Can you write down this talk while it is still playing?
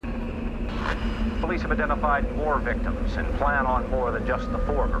Police have identified more victims and plan on more than just the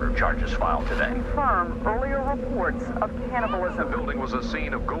 4 murder charges filed today. Confirm earlier reports of cannibalism. The building was a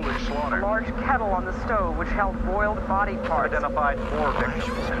scene of ghoulish slaughter. A large kettle on the stove which held boiled body parts. Identified more victims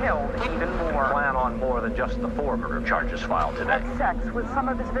and killed even more. Plan on more than just the 4 murder charges filed today. Had sex with some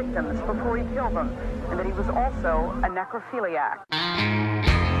of his victims before he killed them, and that he was also a necrophiliac.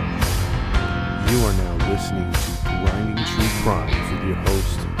 You are now listening to Grinding True Crimes with your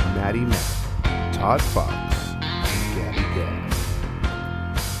host, Maddie Matt, Todd Fox, and Gabby Gab.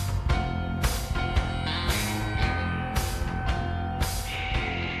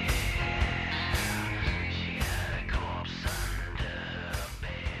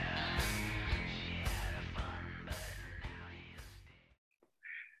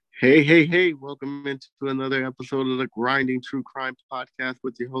 Hey, welcome into another episode of the Grinding True Crime podcast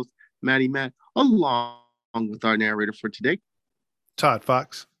with your host, Maddie Matt, along with our narrator for today, Todd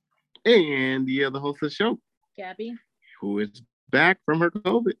Fox, and the other host of the show, Gabby, who is back from her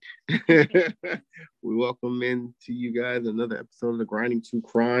COVID. We welcome into you guys another episode of the Grinding True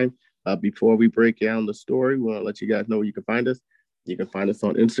Crime. Before we break down the story, we want to let you guys know where you can find us. You can find us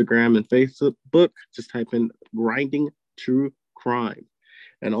on Instagram and Facebook. Just type in Grinding True Crime.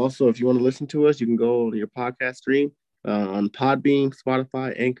 And also, if you want to listen to us, you can go to your podcast stream on Podbean,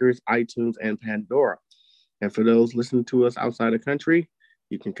 Spotify, Anchors, iTunes, and Pandora. And for those listening to us outside the country,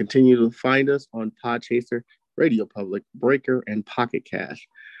 you can continue to find us on Podchaser, Radio Public, Breaker, and Pocket Cash.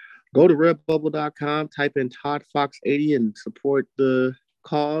 Go to redbubble.com, type in Todd Fox 80 and support the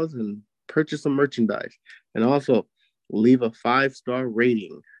cause and purchase some merchandise. And also, leave a 5-star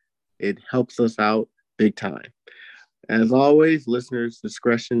rating. It helps us out big time. As always, listeners'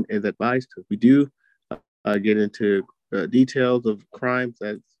 discretion is advised because we do get into details of crimes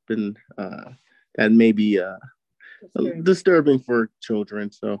that may be disturbing for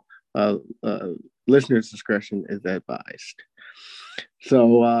children. So listeners' discretion is advised.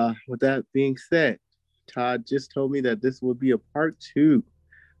 So with that being said, Todd just told me that this will be a part 2.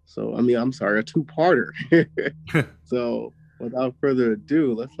 So, a 2-parter. So without further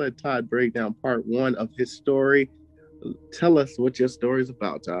ado, let's let Todd break down part 1 of his story. Tell us what your story is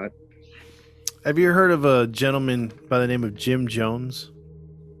about, Todd. Have you heard of a gentleman by the name of Jim Jones?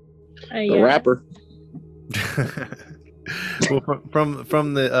 The rapper. Well,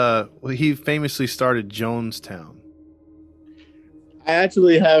 from the he famously started Jonestown. I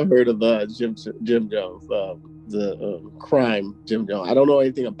actually have heard of Jim Jones, the crime Jim Jones. I don't know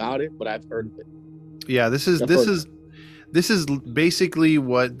anything about it, but I've heard of it. Yeah, this is basically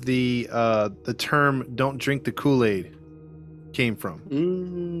what the term "don't drink the Kool-Aid" came from.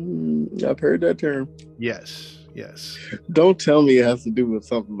 I've heard that term. Yes. Don't tell me it has to do with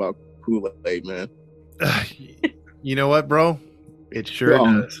something about Kool-Aid, man. You know what, bro? It sure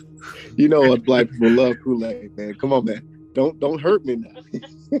does. You know what? Black people love Kool-Aid, man. Come on, man. Don't hurt me now.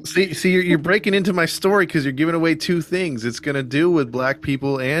 See, you're breaking into my story because you're giving away 2 things. It's going to do with black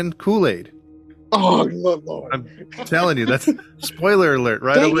people and Kool-Aid. Oh, Lord. I'm telling you, that's spoiler alert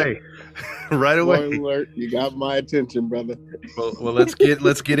right away. Right away. Spoiler alert. You got my attention, brother. Well, let's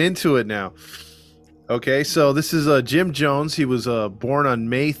get into it now. Okay, so this is Jim Jones. He was born on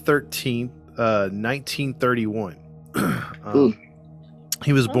May 13th, 1931.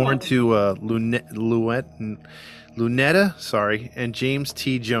 He was born to Lunetta, and James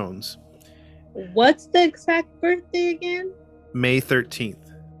T. Jones. What's the exact birthday again? May 13th.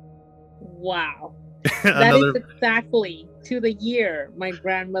 Wow. That is exactly to the year my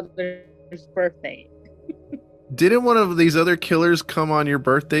grandmother's birthday. Didn't one of these other killers come on your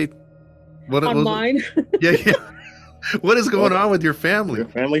birthday? On mine? Yeah. What is going on with your family? Your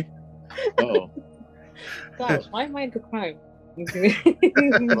family? Oh. God, why am I into crime?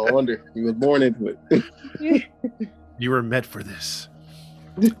 No wonder. You were born into it. You were meant for this.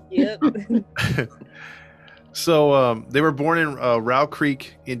 Yep. So they were born in Row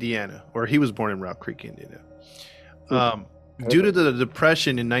Creek, Indiana, or he was born in Row Creek, Indiana. Due to the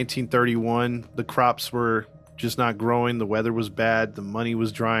Depression in 1931, the crops were just not growing. The weather was bad. The money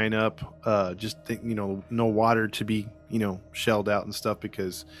was drying up. No water to be, shelled out and stuff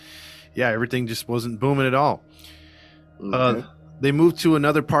because, everything just wasn't booming at all. Okay. They moved to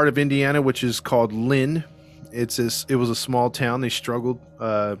another part of Indiana, which is called Lynn. It was a small town. They struggled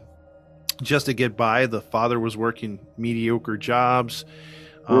just to get by. The father was working mediocre jobs.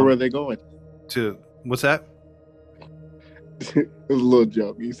 Where were they going? What's that? It was a little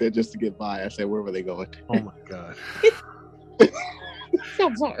joke. You said just to get by. I said, where were they going? Oh my God.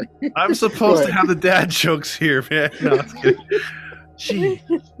 I'm sorry. I'm supposed to have the dad jokes here, man. No, I'm kidding. Gee.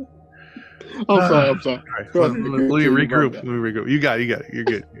 I'm sorry. All right. Let me regroup. You got it. You're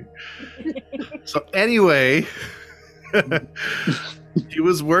good. So anyway, he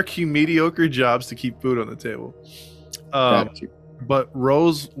was working mediocre jobs to keep food on the table. Got you. But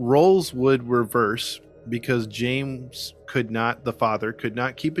roles would reverse because James the father could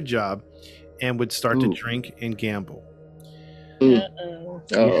not keep a job and would start to drink and gamble. Uh-oh.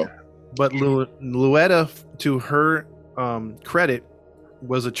 Oh, But Louetta, to her credit,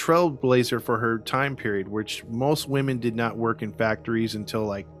 was a trailblazer for her time period, which most women did not work in factories until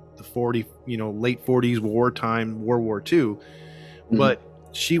like the late 40s, wartime, World War II. But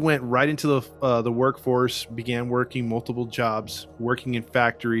she went right into the workforce, began working multiple jobs, working in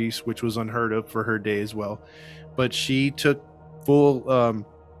factories, which was unheard of for her day as well. But she took full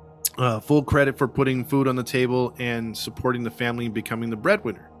credit for putting food on the table and supporting the family and becoming the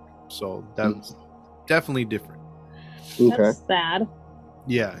breadwinner. So that's definitely different. okay. That's sad.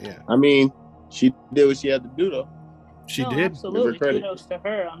 Yeah. I mean, she did what she had to do, though. She No, did. absolutely. Give her credit. Kudos to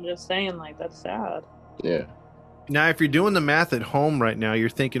her. I'm just saying, like, that's sad. Yeah. Now, if you're doing the math at home right now, you're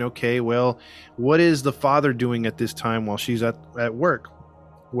thinking, okay, well, what is the father doing at this time while she's at work?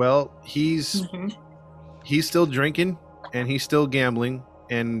 Well, he's still drinking and he's still gambling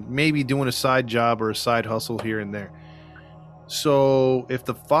and maybe doing a side job or a side hustle here and there. So if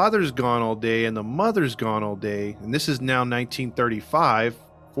the father's gone all day and the mother's gone all day, and this is now 1935,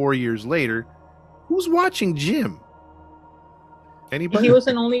 4 years later, who's watching Jim? Anybody? He was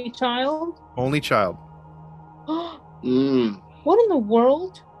an only child? Only child. What in the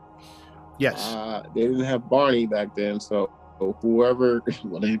world? Yes. They didn't have Barney back then, so whoever,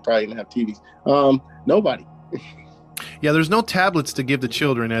 well, they probably didn't have TVs. Nobody. Yeah, there's no tablets to give the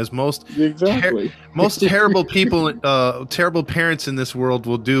children, as most Exactly. most terrible people, terrible parents in this world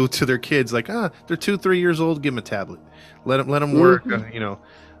will do to their kids. Like, they're 2-3 years old, give them a tablet, let them work.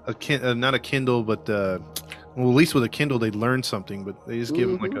 Not a Kindle, but well, at least with a Kindle they'd learn something. But they just give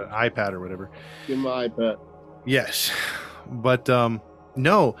them like an iPad or whatever. Give my iPad. Yes, but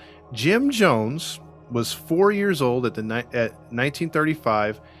no, Jim Jones was 4 years old at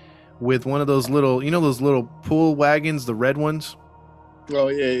 1935. With one of those little pool wagons, the red ones. Oh,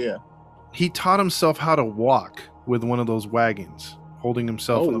 yeah. He taught himself how to walk with one of those wagons, holding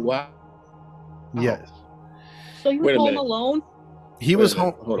himself. Oh, wow. Yes. So you Wait were a home minute. alone? He was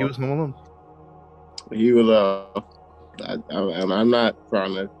home. Hold He on. was home alone. He was, I'm not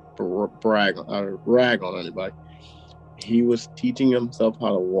trying to rag on anybody. He was teaching himself how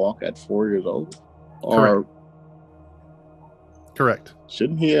to walk at 4 years old? Or Correct.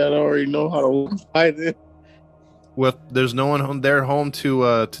 shouldn't he already know how to walk by then? Well, there's no one home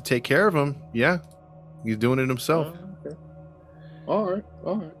to take care of him. Yeah, he's doing it himself. Okay. All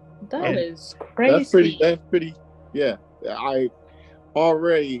right. That is crazy. That's pretty. Yeah,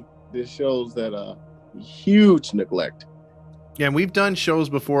 this shows that huge neglect. Yeah, and we've done shows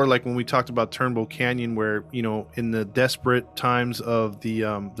before, like when we talked about Turnbull Canyon, where in the desperate times of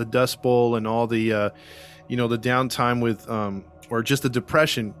the Dust Bowl and all the the downtime with or just the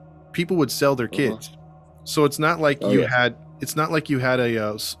depression, people would sell their kids. So it's not like you had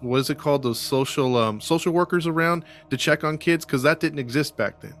a what is it called, those social workers around to check on kids, because that didn't exist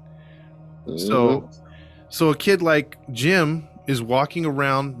back then. So a kid like Jim is walking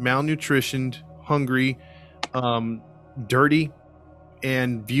around malnutritioned, hungry, dirty,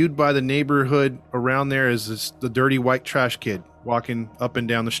 and viewed by the neighborhood around there as the dirty white trash kid walking up and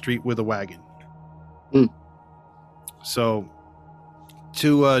down the street with a wagon. So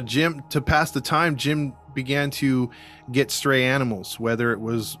to pass the time, Jim began to get stray animals, whether it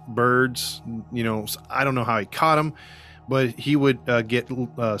was birds, I don't know how he caught them, but he would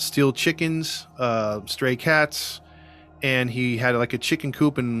steal chickens, stray cats, and he had like a chicken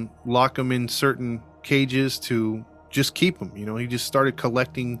coop and lock them in certain cages to just keep them. He just started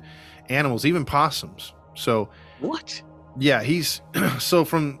collecting animals, even possums. So What? yeah, he's so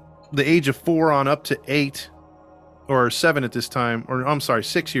from the age of 4 on up to 8 or 7 at this time, or I'm sorry,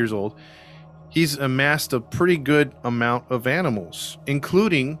 6 years old, he's amassed a pretty good amount of animals,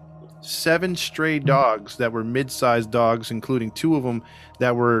 including 7 stray dogs that were mid-sized dogs, including 2 of them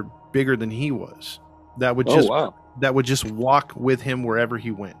that were bigger than he was. That would just walk with him wherever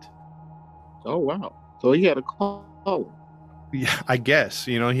he went. Oh wow! So he had a call. Yeah, I guess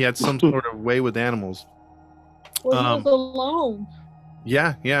he had some sort of way with animals. Well, he was alone.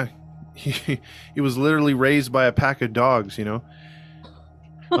 Yeah. He was literally raised by a pack of dogs.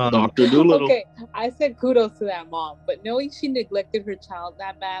 Dr. Doolittle. Okay, I said kudos to that mom, but knowing she neglected her child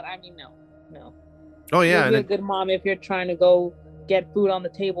that bad, I mean, no. Oh yeah, You'll be a good mom if you're trying to go get food on the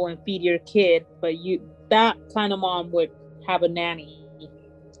table and feed your kid, but that kind of mom would have a nanny.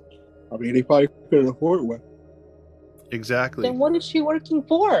 I mean, they probably couldn't afford one. exactly. Then what is she working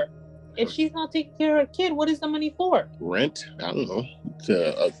for? if she's not taking care of her kid, what is the money for? Rent? I don't know.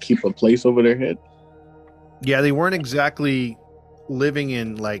 To keep a place over their head. Yeah, they weren't exactly living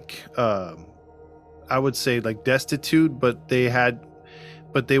in like I would say like destitute, but they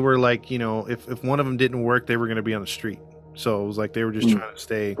were like, you know, if one of them didn't work, they were going to be on the street. So it was like they were just trying to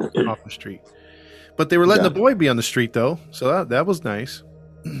stay off the street. But they were letting the boy be on the street though, so that was nice.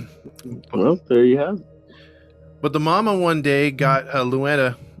 Well, there you have it. But the mama one day got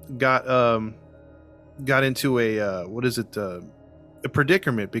Luetta got into a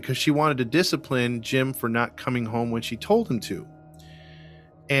predicament because she wanted to discipline Jim for not coming home when she told him to.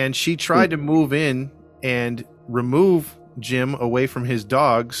 And she tried to move in and remove Jim away from his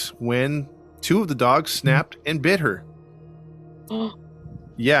dogs when two of the dogs snapped and bit her.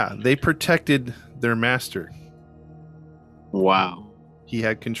 Yeah, they protected their master. Wow. He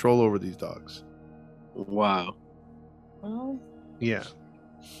had control over these dogs. Wow. Well, Yeah.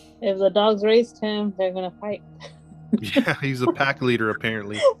 if the dogs raised him, they're gonna fight. Yeah, he's a pack leader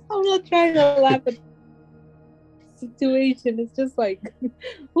apparently. I'm not trying to laugh at the situation. It's just like,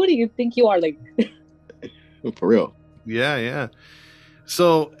 who do you think you are? Like, For real. Yeah.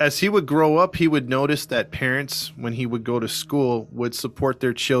 So as he would grow up, he would notice that parents, when he would go to school, would support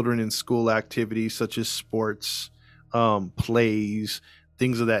their children in school activities such as sports, plays,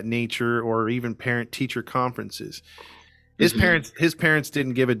 things of that nature, or even parent-teacher conferences. His parents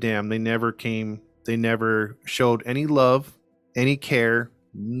didn't give a damn. They never came. They never showed any love, any care,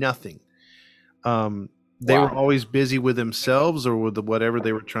 nothing. They were always busy with themselves or with whatever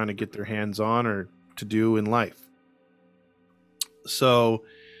they were trying to get their hands on or to do in life. So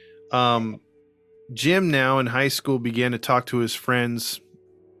Jim now in high school began to talk to his friends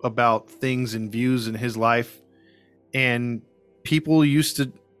about things and views in his life. And people used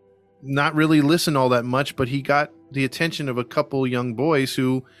to not really listen all that much, but he got the attention of a couple young boys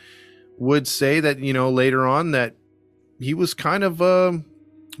who would say that, you know, later on that he was kind of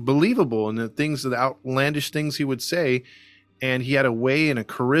believable in the outlandish things he would say. And he had a way and a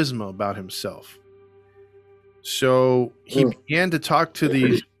charisma about himself. So he began to talk to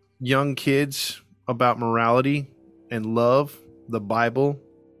these young kids about morality and love, the Bible,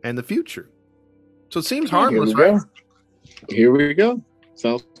 and the future. So it seems harmless, right? Here we go.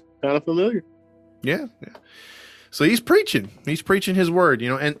 Sounds kind of familiar. Yeah. So he's preaching his word, you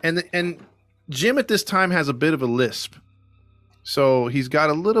know, and Jim at this time has a bit of a lisp. So he's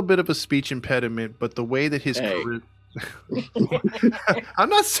got a little bit of a speech impediment, but the way that his career... I'm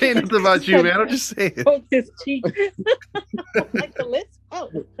not saying anything about you, man. I'm just saying. Pokes his cheek. Like the lisp. Oh.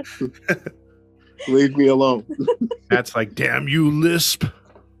 Leave me alone. That's like, damn you, lisp.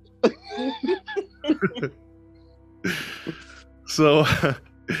 So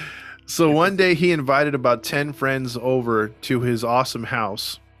one day he invited about 10 friends over to his awesome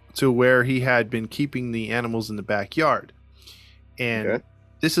house to where he had been keeping the animals in the backyard. And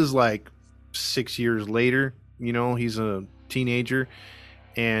this is like 6 years later. You know, he's a teenager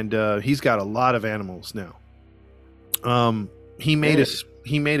and he's got a lot of animals now. He made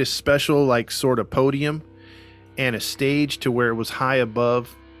a special like sort of podium and a stage to where it was high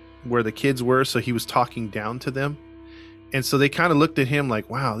above where the kids were. So he was talking down to them. And so they kind of looked at him like,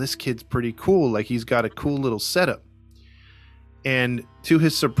 wow, this kid's pretty cool. Like he's got a cool little setup. And to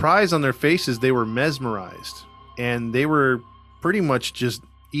his surprise on their faces, they were mesmerized and they were pretty much just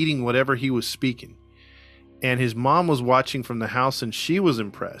eating whatever he was speaking. And his mom was watching from the house and she was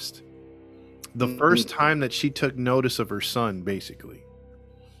impressed. The first time that she took notice of her son, basically.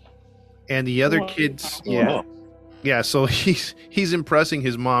 And the other kids, yeah. So he's impressing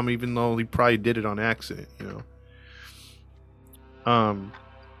his mom, even though he probably did it on accident, you know.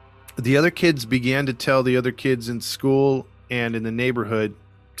 The other kids began to tell the other kids in school and in the neighborhood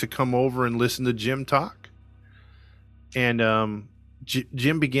to come over and listen to Jim talk. And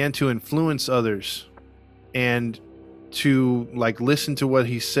Jim began to influence others and to like listen to what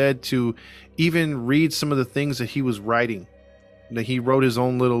he said, to even read some of the things that he was writing. That he wrote his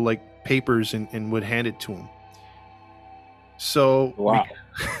own little like papers and would hand it to him. So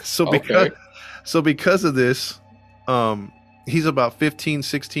because of this, he's about 15,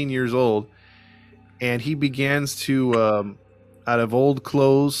 16 years old, and he begins to out of old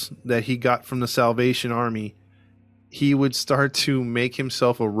clothes that he got from the Salvation Army, he would start to make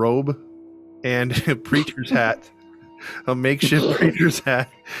himself a robe and a preacher's hat, a makeshift preacher's hat,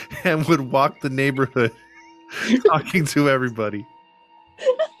 and would walk the neighborhood talking to everybody.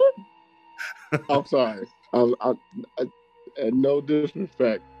 I'm sorry. No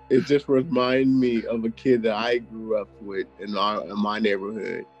disrespect. It just reminds me of a kid that I grew up with in my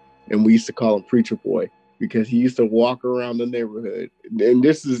neighborhood, and we used to call him Preacher Boy. because he used to walk around the neighborhood, and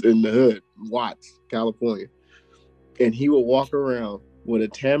this is in the hood, Watts, California, and he would walk around with a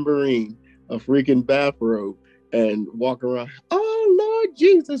tambourine, a freaking bathrobe, and walk around. Oh Lord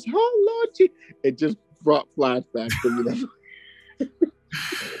Jesus! Oh Lord Jesus! It just brought flashbacks to me.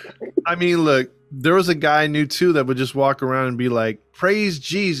 I mean, look, there was a guy I knew too that would just walk around and be like, "Praise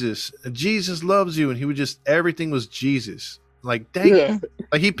Jesus! Jesus loves you," and he would just everything was Jesus. Like, thank you.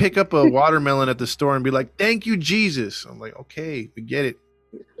 Like he'd pick up a watermelon at the store and be like, "Thank you, Jesus." I'm like, okay, we get it.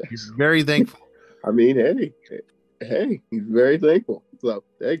 He's very thankful. I mean, hey, he's very thankful. So,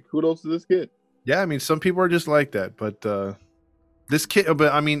 hey, kudos to this kid. Yeah, I mean, some people are just like that, but this kid.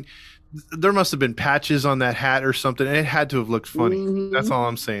 But I mean, there must have been patches on that hat or something, and it had to have looked funny. Mhm. That's all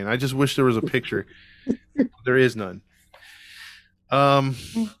I'm saying. I just wish there was a picture. There is none.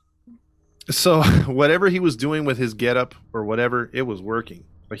 So whatever he was doing with his getup or whatever, it was working.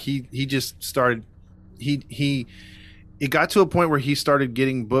 But he just started. It got to a point where he started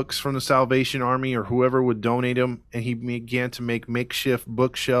getting books from the Salvation Army or whoever would donate them, and he began to make makeshift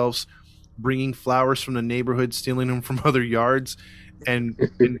bookshelves, bringing flowers from the neighborhood, stealing them from other yards, and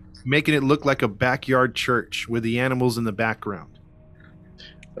making it look like a backyard church with the animals in the background.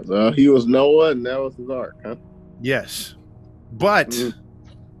 So he was Noah, and that was his ark, huh? Yes, but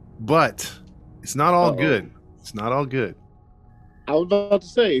it's not all good. It's not all good. I was about to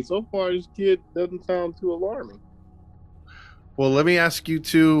say, so far this kid doesn't sound too alarming. Well, let me ask you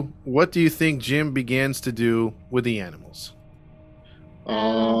two, what do you think Jim begins to do with the animals?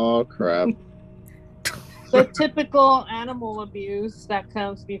 Oh, crap. The typical animal abuse that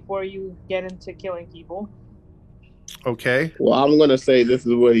comes before you get into killing people. Okay. Well, I'm going to say this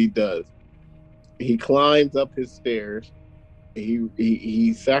is what he does. He climbs up his stairs.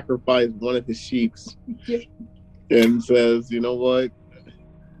 He sacrificed one of his sheeps and says, you know what?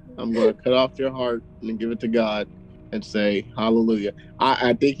 I'm going to cut off your heart and give it to God and say, hallelujah.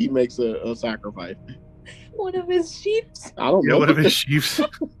 I think he makes a sacrifice. One of his sheeps. I don't know. One of his sheep.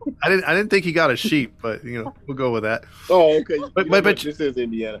 I didn't think he got a sheep, but we'll go with that. Oh, okay. But This is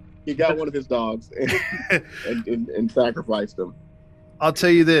Indiana. He got one of his dogs and sacrificed him. I'll tell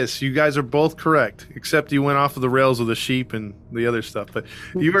you this: you guys are both correct, except you went off of the rails with the sheep and the other stuff. But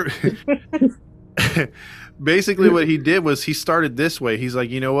you were basically what he did was he started this way. He's like,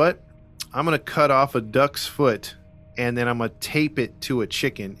 you know what? I'm gonna cut off a duck's foot, and then I'm gonna tape it to a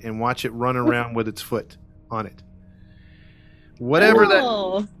chicken and watch it run around with its foot on it. Whatever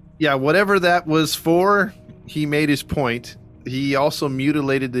that was for, he made his point. He also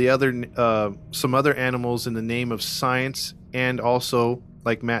mutilated some other animals in the name of science, and also,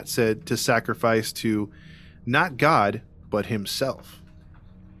 like Matt said, to sacrifice to not God but himself.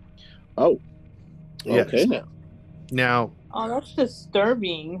 Oh, okay. Yes. Now. Oh, that's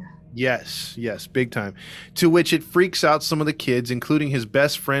disturbing. Yes, big time. To which it freaks out some of the kids, including his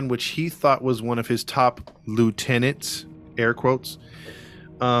best friend, which he thought was one of his top lieutenants, air quotes.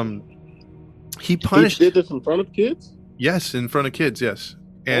 He punished. He did this in front of kids? Yes, in front of kids, yes.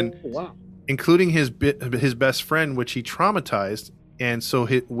 And wow. Including his best friend, which he traumatized. And so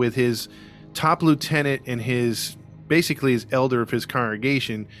with his top lieutenant and basically his elder of his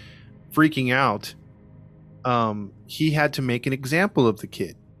congregation freaking out, he had to make an example of the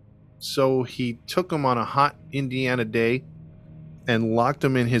kid. So he took him on a hot Indiana day and locked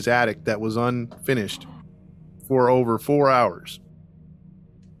him in his attic that was unfinished for over 4 hours.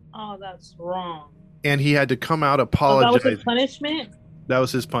 Oh, that's wrong. And he had to come out apologize. That was his punishment? That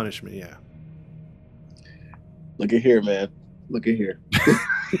was his punishment, yeah. Look at here, man. Look at here.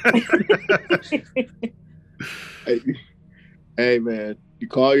 Hey, man. You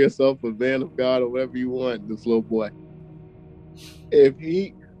call yourself a man of God or whatever you want, this little boy.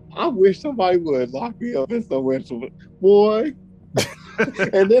 I wish somebody would lock me up in somewhere, boy.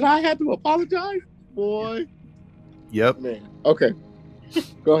 And then I had to apologize, boy. Yep. Man. Okay.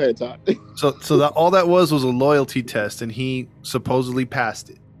 Go ahead, Todd. So that all that was a loyalty test, and he supposedly passed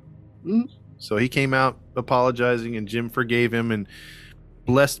it. Mm-hmm. So he came out apologizing, and Jim forgave him, and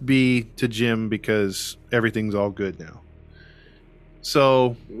blessed be to Jim because everything's all good now.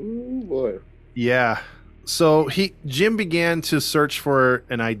 So, ooh, boy. Yeah. So Jim began to search for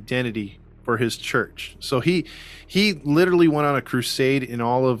an identity for his church. So he literally went on a crusade in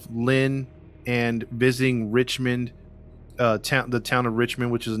all of Lynn and visiting Richmond, the town of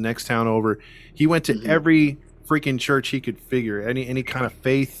Richmond, which is the next town over. He went to every freaking church he could figure, any kind of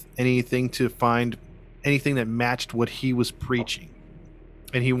faith, anything to find anything that matched what he was preaching,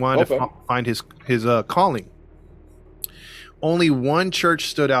 and he wanted to find his calling. Only one church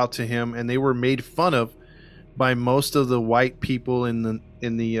stood out to him, and they were made fun of by most of the white people in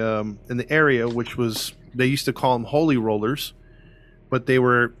the area, which was they used to call them holy rollers, but they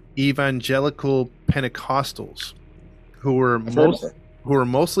were evangelical Pentecostals who were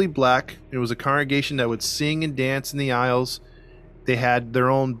mostly black. It was a congregation that would sing and dance in the aisles. They had their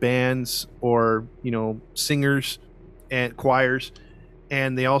own bands or, singers and choirs,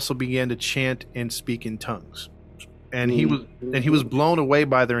 and they also began to chant and speak in tongues. And he was blown away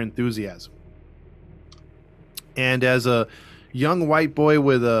by their enthusiasm. And as a young white boy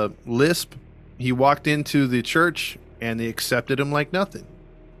with a lisp, he walked into the church and they accepted him like nothing.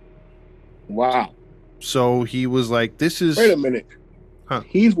 Wow. So he was like, this is... Wait a minute. Huh.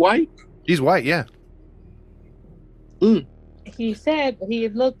 He's white? He's white, yeah. He said he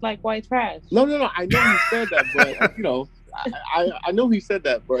looked like white trash. No. I know he said that, but, I know he said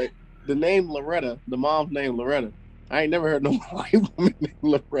that, but the name Loretta, the mom's name Loretta, I ain't never heard no white woman named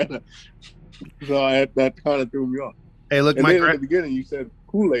Loretta. So that kind of threw me off. Hey, look, and then at the beginning you said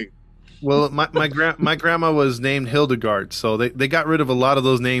Kool-Aid. Well, my grandma was named Hildegard, so they got rid of a lot of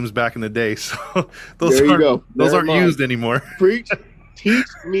those names back in the day. So those aren't used anymore. Preach, teach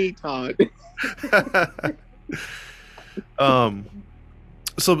me, Todd.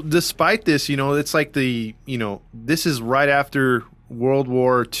 So despite this, it's like this is right after World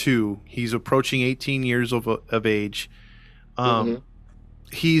War II. He's approaching 18 years of age.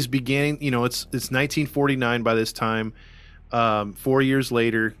 He's beginning, it's 1949 by this time, 4 years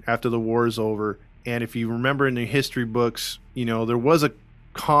later after the war is over. And if you remember in the history books, there was a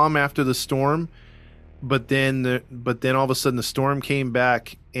calm after the storm, but then all of a sudden the storm came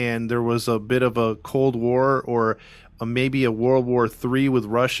back and there was a bit of a Cold War or maybe a World War III with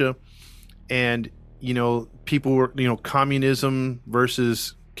Russia. And, people were, communism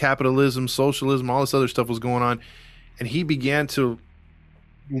versus capitalism, socialism, all this other stuff was going on. And he began to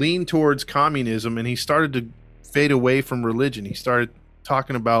lean towards communism, and he started to fade away from religion. He started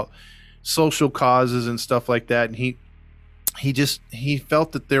talking about social causes and stuff like that. And he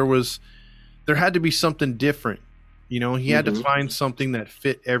felt that there had to be something different. He had to find something that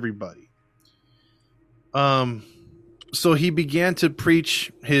fit everybody. So he began to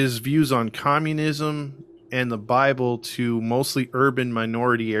preach his views on communism and the Bible to mostly urban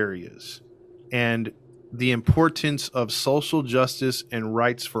minority areas, and the importance of social justice and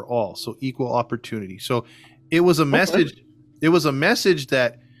rights for all, so equal opportunity. So it was a message. Okay. It was a message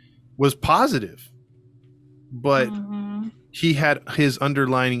that was positive, but he had his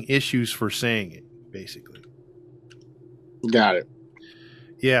underlying issues for saying it, basically. Got it.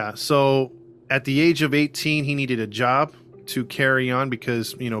 Yeah. So at the age of 18, he needed a job to carry on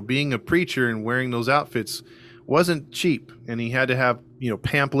because, being a preacher and wearing those outfits wasn't cheap, and he had to have,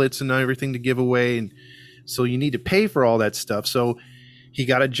 pamphlets and everything to give away. And so you need to pay for all that stuff. So he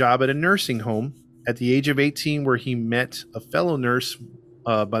got a job at a nursing home at the age of 18, where he met a fellow nurse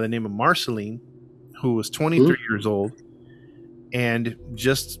by the name of Marceline, who was 23 years old. And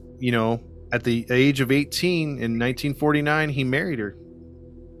just, at the age of 18 in 1949, he married her.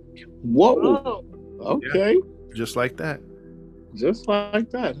 Whoa. Okay. Yeah, just like that. Just like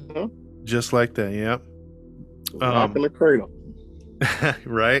that, huh? Just like that, yeah. Rock in the cradle.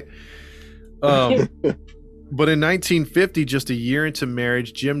 Right. But in 1950, just a year into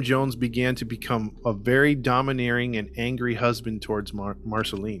marriage, Jim Jones began to become a very domineering and angry husband towards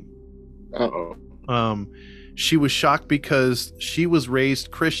Marceline. Uh-oh. She was shocked because she was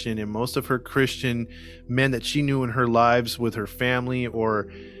raised Christian, and most of her Christian men that she knew in her lives with her family or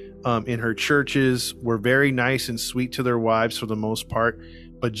in her churches were very nice and sweet to their wives for the most part.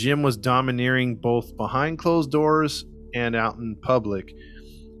 But Jim was domineering both behind closed doors and out in public.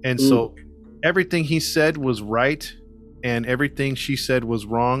 And so everything he said was right and everything she said was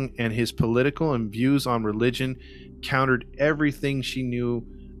wrong. And his political and views on religion countered everything she knew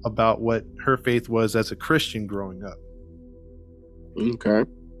about what her faith was as a Christian growing up. Okay.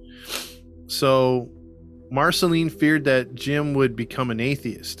 So Marceline feared that Jim would become an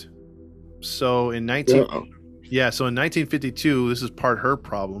atheist. So in 1952, this is part her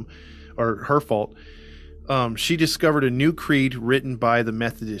problem or her fault. She discovered a new creed written by the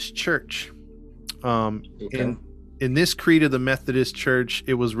Methodist Church. In this creed of the Methodist Church,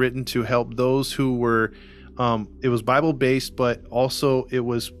 it was written to help those who were, it was Bible-based, but also it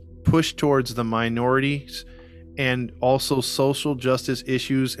was pushed towards the minorities and also social justice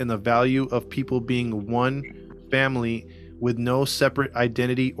issues and the value of people being one family with no separate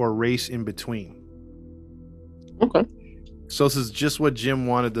identity or race in between. Okay. So this is just what Jim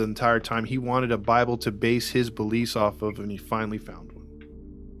wanted the entire time. He wanted a Bible to base his beliefs off of, and he finally found one.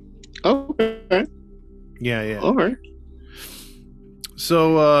 Okay. Yeah. All right.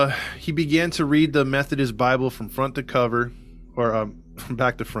 So he began to read the Methodist Bible from front to cover, or from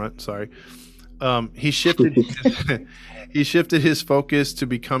back to front, sorry. He shifted he shifted his focus to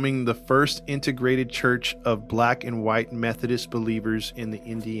becoming the first integrated church of Black and white Methodist believers in the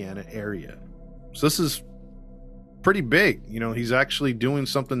Indiana area. So this is pretty big. You know, he's actually doing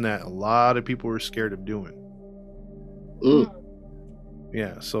something that a lot of people were scared of doing.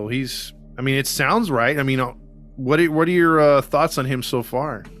 Yeah, so he's, I mean, it sounds right. I mean, what are your thoughts on him so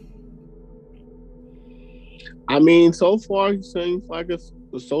far? I mean, so far he seems like a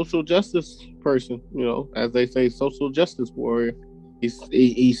social justice person, you know, as they say, social justice warrior.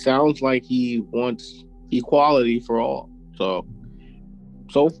 He sounds like he wants equality for all.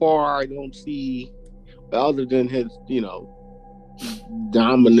 So far I don't see, other than his, you know,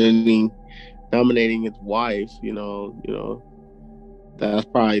 dominating his wife, you know, that's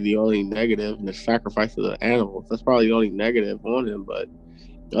probably the only negative, and the sacrifice of the animals. That's probably the only negative on him. But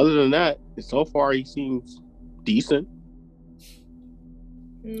other than that, so far he seems decent.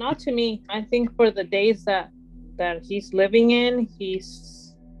 Not to me. I think for the days that he's living in,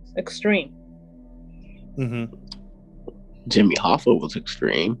 he's extreme. Mm-hmm. Jimmy Hoffa was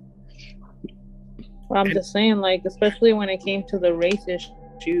extreme. Well, I'm just saying, like, especially when it came to the race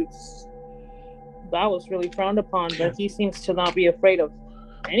issues, that was really frowned upon. But he seems to not be afraid of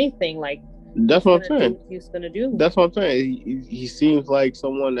anything. Like, that's what I'm saying. He's gonna do. That's what I'm saying. He seems like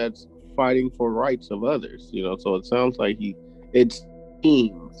someone that's fighting for rights of others. You know, so it sounds like it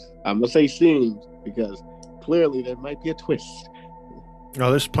seems. I'm gonna say seems because clearly there might be a twist. Oh,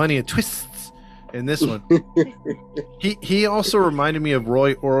 there's plenty of twists in this one. He also reminded me of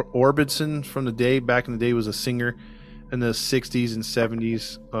Roy Orbison from the day back in the day. He was a singer in the 60s and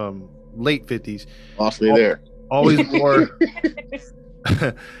 70s, late 50s. Lost me there.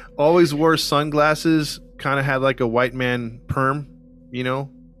 Always wore sunglasses, kind of had like a white man perm, you know,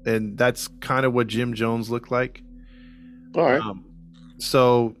 and that's kind of what Jim Jones looked like. All right.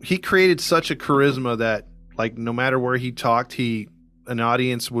 So he created such a charisma that, like, no matter where he talked, an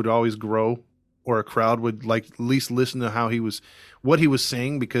audience would always grow, or a crowd would, like, at least listen to what he was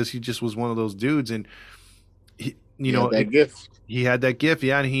saying, because he just was one of those dudes. And he had that gift.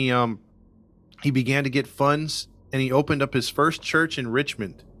 Yeah. And he began to get funds, and he opened up his first church in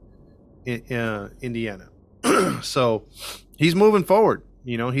Richmond, Indiana. So he's moving forward.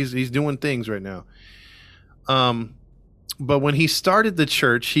 You know, he's doing things right now. But when he started the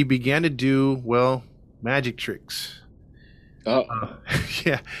church, he began to do, well, magic tricks.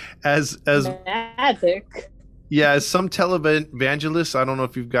 Yeah, as magic. Yeah, as some televangelists, I don't know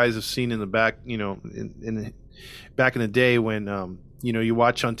if you guys have seen in the back, you know, back in the day when you know, you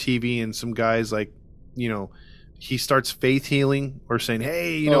watch on TV and some guys, like, you know, he starts faith healing or saying,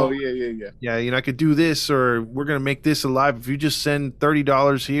 hey, you know, yeah, you know, I could do this, or we're going to make this alive. If you just send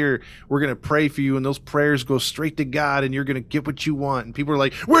 $30 here, we're going to pray for you. And those prayers go straight to God, and you're going to get what you want. And people are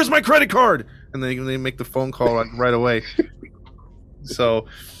like, where's my credit card? And then they make the phone call right away. So.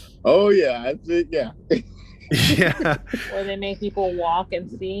 Oh, yeah. That's it. Yeah. Yeah. Or they make people walk and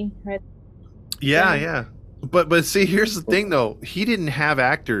see. Right? Yeah. But see, here's the thing, though. He didn't have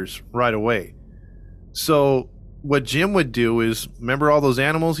actors right away. So what Jim would do is, remember all those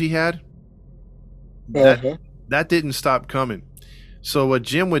animals he had? That didn't stop coming. So what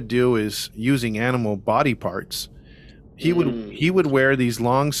Jim would do is, using animal body parts, he would wear these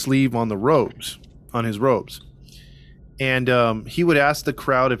long sleeve on his robes. And he would ask the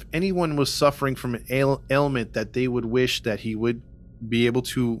crowd if anyone was suffering from an ailment that they would wish that he would be able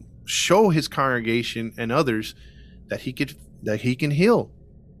to show his congregation and others that he can heal.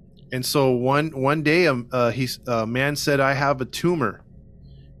 And so one day, a man said, I have a tumor,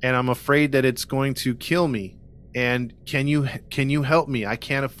 and I'm afraid that it's going to kill me. And can you help me? I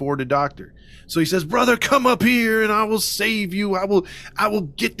can't afford a doctor. So he says, brother, come up here and I will save you. I will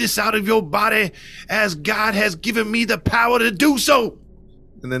get this out of your body as God has given me the power to do so.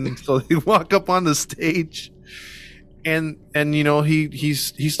 And then so he walk up on the stage, and you know, he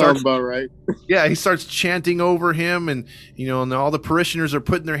starts, sounds about right. Yeah, he starts chanting over him, and you know, and all the parishioners are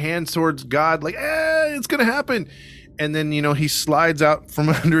putting their hands towards God, like, it's gonna happen. And then, you know, he slides out from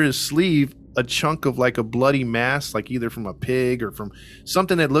under his sleeve a chunk of, like, a bloody mass, like either from a pig or from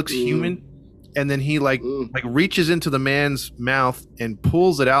something that looks human. And then he like reaches into the man's mouth and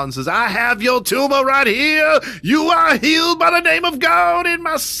pulls it out and says, I have your tumor right here. You are healed by the name of God and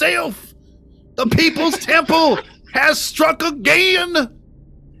myself. The people's temple has struck again.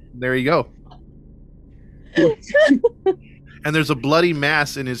 There you go. And there's a bloody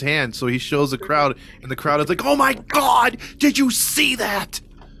mass in his hand. So he shows the crowd, and the crowd is like, oh my God, did you see that?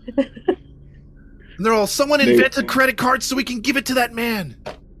 And they're all, someone invented credit cards so we can give it to that man.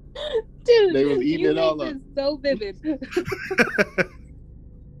 Dude, they was eating it all up. So vivid.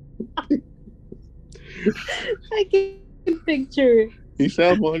 I can picture it. He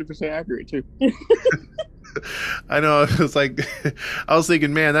sounds 100% accurate too. I know. It's like I was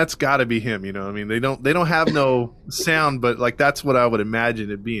thinking, man, that's got to be him. You know, I mean, they don't have no sound, but like that's what I would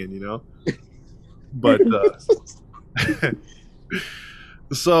imagine it being. You know, but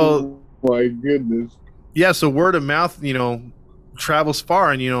so my goodness. yeah, so word of mouth, you know, travels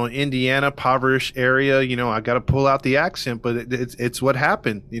far, and you know, Indiana, impoverished area. You know, I got to pull out the accent, but it's what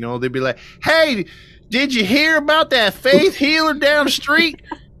happened. You know, they'd be like, "Hey, did you hear about that faith healer down the street?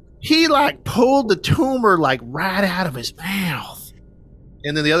 He like pulled the tumor like right out of his mouth."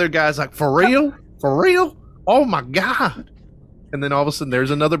 And then the other guy's like, "For real? For real? Oh my God." And then all of a sudden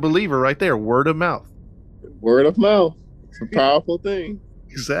there's another believer right there. Word of mouth. Word of mouth. It's a powerful thing.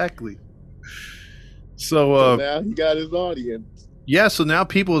 Exactly. So now he got his audience. yeah, so now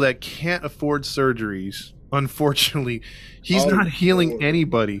people that can't afford surgeries, unfortunately, he's not healing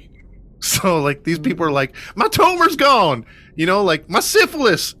anybody. So like these people are like, my tumor's gone. You know, like my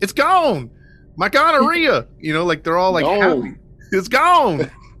syphilis, it's gone. My gonorrhea, you know, like they're all like, happy. It's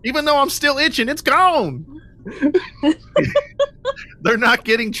gone. Even though I'm still itching, it's gone. They're not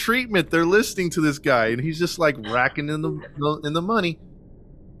getting treatment. They're listening to this guy, and he's just like racking in the money,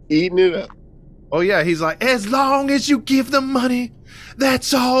 eating it up. Oh yeah, he's like, as long as you give them money,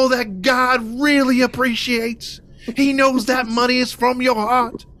 that's all that God really appreciates. He knows that money is from your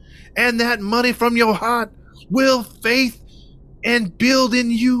heart, and that money from your heart will faith and build in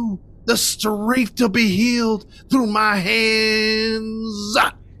you the strength to be healed through my hands.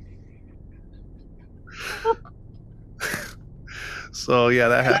 So yeah,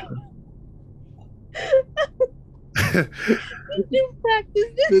 that happened. Did you practice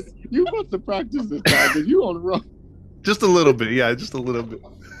this? You must have practiced this time because you on the run. Just a little bit, yeah, just a little bit.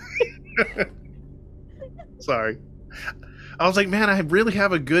 Sorry. I was like, man, I really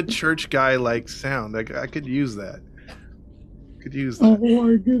have a good church guy like sound. I could use that. Oh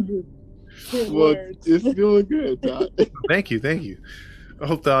my goodness. Well, it's doing good, Todd. Thank you. I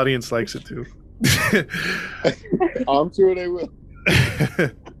hope the audience likes it too. I'm sure they will.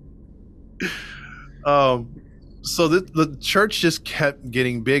 So the church just kept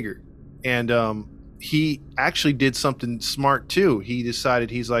getting bigger, and he actually did something smart too. He decided,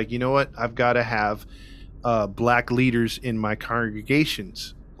 he's like, you know what, I've got to have black leaders in my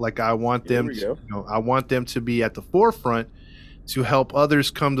congregations. Like I want them I want them to be at the forefront to help others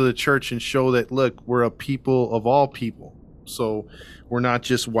come to the church and show that, look, we're a people of all people. So we're not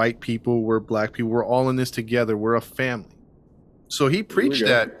just white people, we're black people, we're all in this together, we're a family. So he preached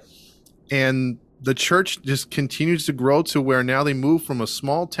that, and the church just continues to grow to where now they move from a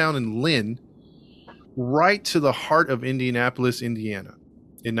small town in Lynn right to the heart of Indianapolis, Indiana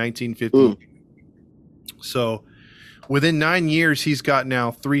in 1950. So within 9 years, he's got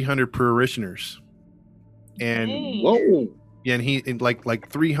now 300 parishioners. And and he like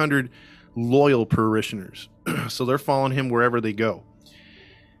 300 loyal parishioners. So they're following him wherever they go.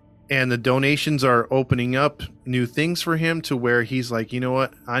 And the donations are opening up new things for him to where he's like, you know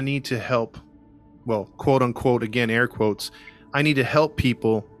what? I need to help, well, quote unquote, again, air quotes, I need to help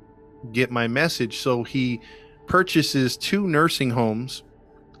people get my message. So he purchases 2 nursing homes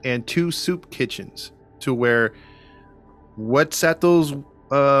and 2 soup kitchens, to where what's at those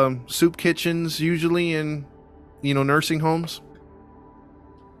soup kitchens usually in, you know, nursing homes?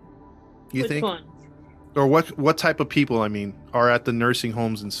 You think? Which one? Or what type of people, I mean, are at the nursing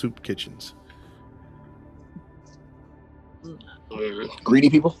homes and soup kitchens? Greedy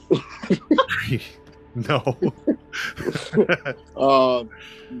people? No.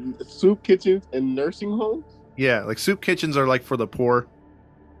 Soup kitchens and nursing homes? Yeah, like soup kitchens are like for the poor.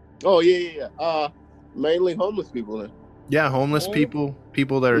 Oh, yeah. Mainly homeless people then. Yeah, homeless people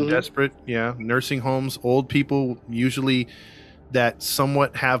that are desperate. Yeah, nursing homes, old people usually that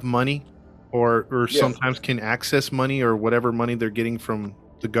somewhat have money or sometimes can access money or whatever money they're getting from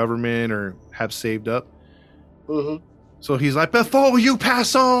the government or have saved up. So he's like, before you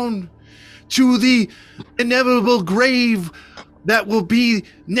pass on to the inevitable grave that will be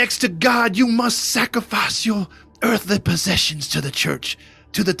next to God, you must sacrifice your earthly possessions to the church,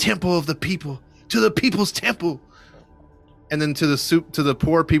 to the temple of the people, to the people's temple. And then to the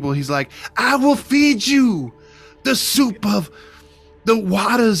poor people, he's like, I will feed you the soup of the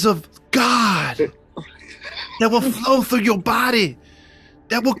waters of God that will flow through your body,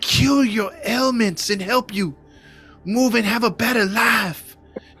 that will cure your ailments and help you move and have a better life.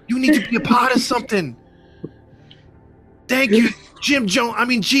 You need to be a part of something. Thank you,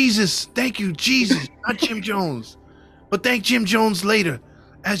 Jesus. Thank you, Jesus, not Jim Jones. But thank Jim Jones later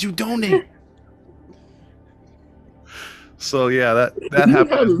as you donate. So yeah, that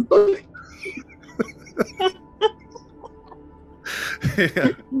happened.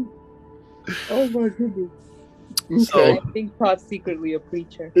 Yeah. Oh my goodness. So- I think Todd's secretly a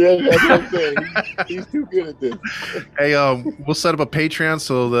preacher. Yeah, that's what I'm saying. He's too good at this. Hey, we'll set up a Patreon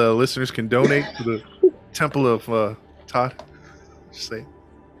so the listeners can donate to the Temple of Todd. Just say.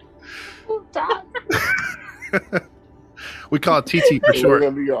 We call it TT for We're short.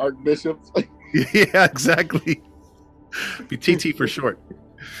 gonna be your archbishops. Yeah, exactly. Be TT for short.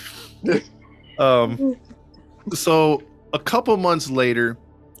 So a couple months later,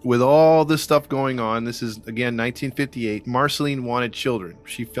 with all this stuff going on, this is again 1958. Marceline wanted children.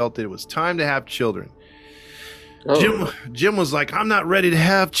 She felt that it was time to have children. Jim was like, I'm not ready to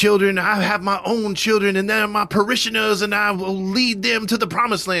have children. I have my own children, and they're my parishioners, and I will lead them to the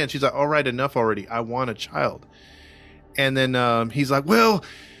promised land. She's like, all right, enough already. I want a child. And then he's like, well,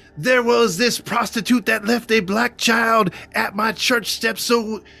 there was this prostitute that left a black child at my church steps,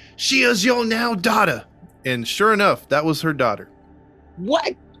 so she is your now daughter. And sure enough, that was her daughter.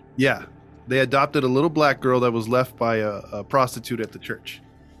 What? Yeah. They adopted a little black girl that was left by a prostitute at the church.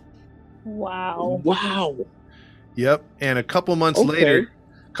 Wow. Wow. Yep. And a couple months later,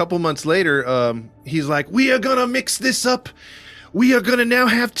 he's like, we are going to mix this up. We are going to now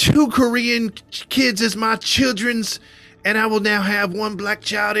have 2 Korean kids as my children's, and I will now have 1 black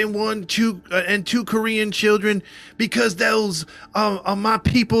child and 2 Korean children, because those are my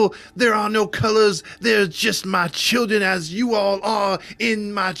people. There are no colors. They're just my children, as you all are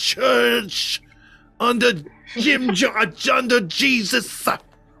in my church under under Jesus.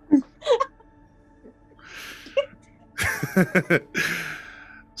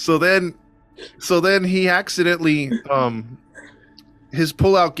 So then he accidentally his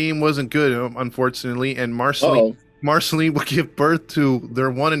pullout game wasn't good, unfortunately, and Marceline would give birth to their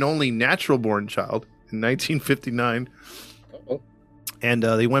one and only natural born child in 1959. Uh-oh. And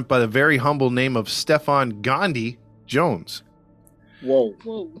they went by the very humble name of Stefan Gandhi Jones.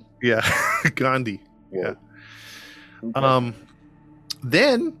 Whoa. Yeah. Gandhi. Whoa. Yeah. Okay.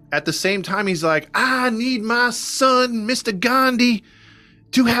 Then at the same time, he's like, I need my son, Mr. Gandhi,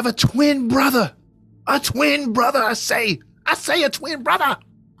 to have a twin brother. A twin brother, I say a twin brother.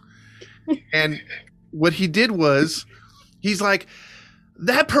 And what he did was, he's like,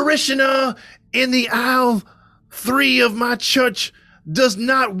 that parishioner in the aisle 3 of my church does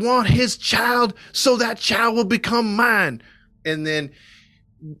not want his child, so that child will become mine. And then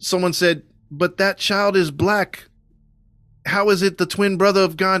someone said, but that child is black. How is it the twin brother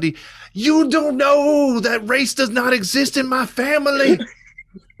of Gandhi? You don't know that race does not exist in my family.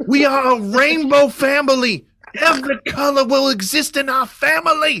 We are a rainbow family. Every color will exist in our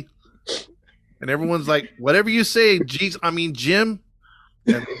family. And everyone's like, whatever you say, Jim.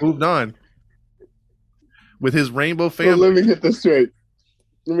 And moved on with his rainbow So family. let me get this straight.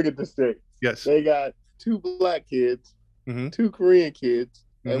 Yes. They got 2 black kids, Mhm. 2 Korean kids,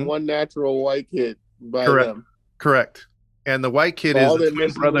 Mhm. and 1 natural white kid by Correct. them. Correct. And the white kid All is they're the twin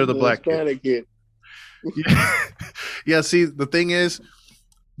missing brother is of the black kid. Hispanic kid. Yeah, see, the thing is,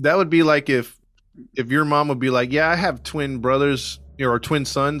 that would be like if your mom would be like, yeah, I have twin brothers, or twin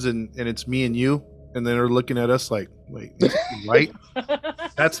sons, and it's me and you, and then they're looking at us like, wait, right?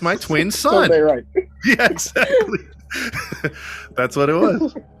 That's my twin son. Something right. Yeah, exactly. That's what it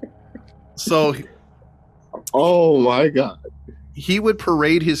was. So Oh my God. he would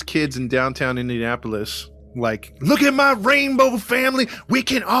parade his kids in downtown Indianapolis like, look at my rainbow family. We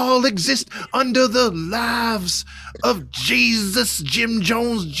can all exist under the lives of Jesus, Jim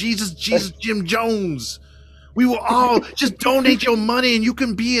Jones, Jim Jones. We will all just donate your money and you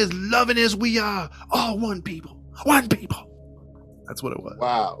can be as loving as we are. All one people. That's what it was.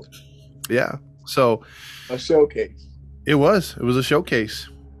 Wow. Yeah. So A showcase. it was a showcase.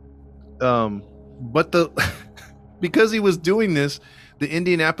 But because he was doing this, the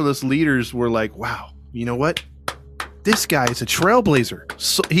Indianapolis leaders were like, wow, you know what? This guy is a trailblazer.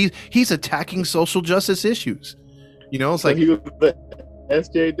 So he's attacking social justice issues. You know, it's So like, he was the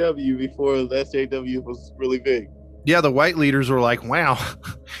SJW before the SJW was really big. yeah, the white leaders were like, wow,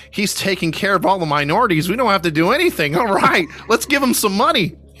 he's taking care of all the minorities. We don't have to do anything. All right, let's give him some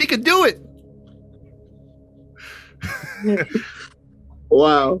money. He could do it.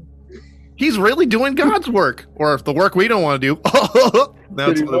 Wow. He's really doing God's work, or the work we don't want to do.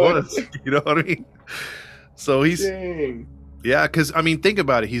 That's Pretty what it much. was. You know what I mean? So he's, Dang. yeah, because I mean, think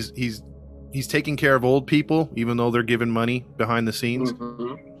about it. He's taking care of old people, even though they're giving money behind the scenes.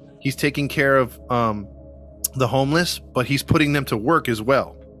 Mhm. He's taking care of the homeless, but he's putting them to work as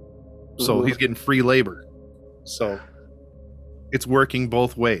well. So Mhm. he's getting free labor. So it's working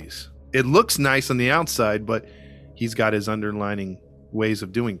both ways. It looks nice on the outside, but he's got his underlining ways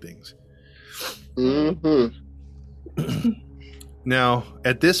of doing things. Mm-hmm. Now,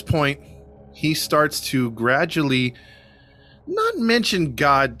 at this point, he starts to gradually not mention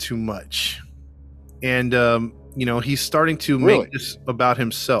God too much. And, he's starting to Really? make this about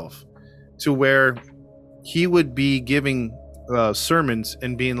himself to where he would be giving sermons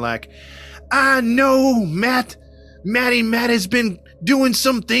and being like, I know Matt has been doing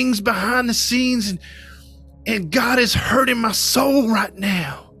some things behind the scenes and God is hurting my soul right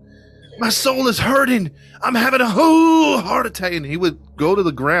now. My soul is hurting. I'm having a whole heart attack. And he would go to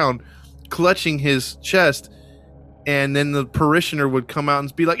the ground, clutching his chest. And then the parishioner would come out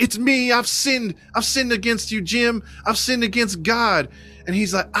and be like, it's me. I've sinned. I've sinned against you, Jim. I've sinned against God. And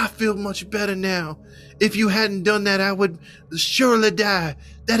he's like, I feel much better now. If you hadn't done that, I would surely die.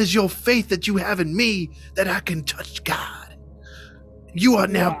 That is your faith that you have in me, that I can touch God. You are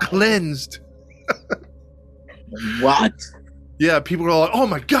now cleansed. What? Yeah, people are all like, oh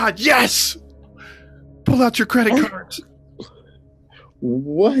my God, yes! Pull out your credit cards.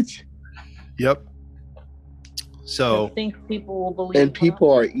 What? Yep. So I think people will believe. And people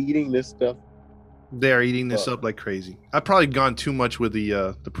are eating this stuff. they're eating this up like crazy. I've probably gone too much with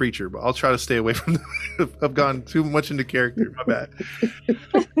the preacher, but I'll try to stay away from I've gone too much into character. My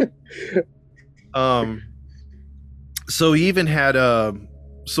bad. So he even had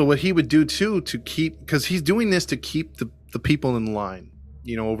so what he would do too to keep, because he's doing this to keep the people in line,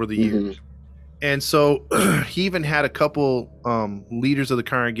 over the years. And so he even had a couple leaders of the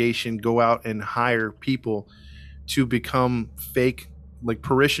congregation go out and hire people to become fake like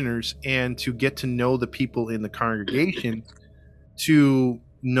parishioners and to get to know the people in the congregation, to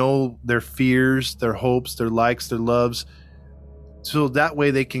know their fears, their hopes, their likes, their loves, so that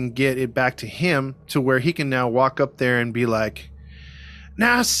way they can get it back to him, to where he can now walk up there and be like,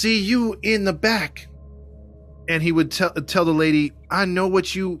 now I see you in the back. And he would tell the lady, I know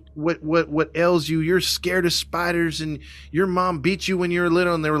what ails you. You're scared of spiders and your mom beat you when you were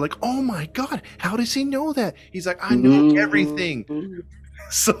little. And they were like, oh my God, how does he know that? He's like, I know everything.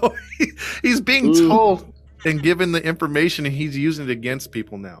 So he's being told and given the information, and he's using it against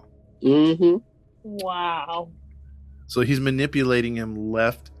people now. Wow. So he's manipulating him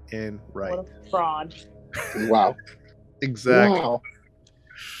left and right. What a fraud. Wow. Exactly. Wow.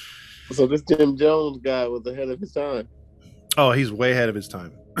 So this Jim Jones guy was ahead of his time. Oh, he's way ahead of his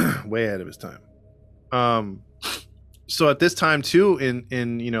time. Way ahead of his time. So at this time too,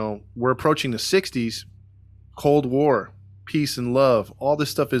 in we're approaching the 60s, Cold War, peace and love, all this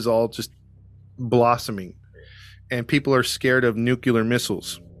stuff is all just blossoming, and people are scared of nuclear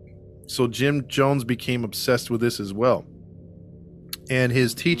missiles. So Jim Jones became obsessed with this as well. And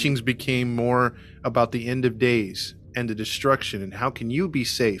his teachings became more about the end of days and the destruction, and how can you be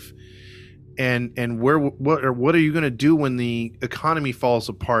safe? And what are you going to do when the economy falls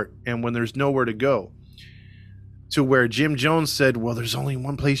apart and when there's nowhere to go? To where Jim Jones said, well, there's only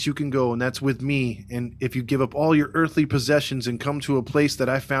one place you can go, and that's with me. And if you give up all your earthly possessions and come to a place that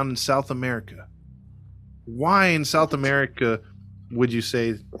I found in South America. Why in South America would you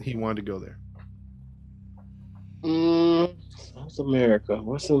say he wanted to go there? South America.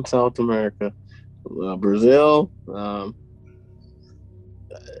 What's in South America? Brazil.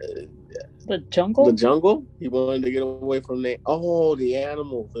 The jungle? The jungle? He wanted to get away from the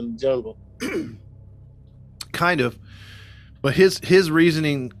animals in the jungle. Kind of. But his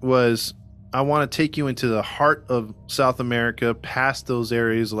reasoning was, I want to take you into the heart of South America, past those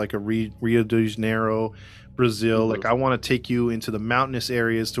areas like a Rio de Janeiro, Brazil. Like, I want to take you into the mountainous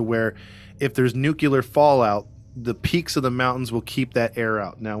areas to where if there's nuclear fallout, the peaks of the mountains will keep that air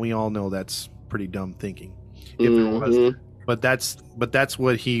out. Now, we all know that's pretty dumb thinking. If it was, but that's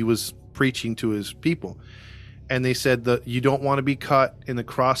what he was preaching to his people. And they said that you don't want to be caught in the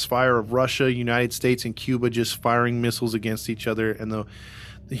crossfire of Russia, United States, and Cuba just firing missiles against each other, and the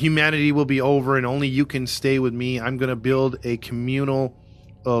humanity will be over, and only you can stay with me. I'm going to build a communal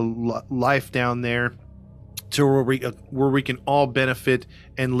life down there to where we can all benefit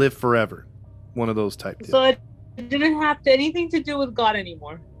and live forever. One of those type deals. So it didn't have anything to do with God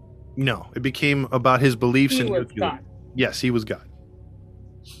anymore. No, it became about his beliefs. He was God. Yes, he was God.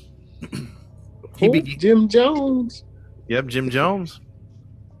 Jim Jones. Yep, Jim Jones.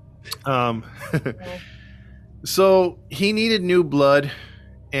 So he needed new blood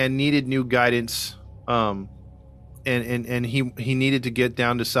and needed new guidance. And he needed to get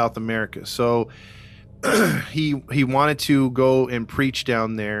down to South America. So he wanted to go and preach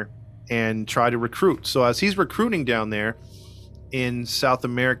down there and try to recruit. So as he's recruiting down there in South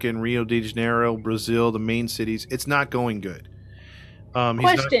America, in Rio de Janeiro, Brazil, the main cities, it's not going good.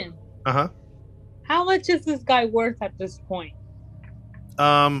 Question. Uh-huh. How much is this guy worth at this point?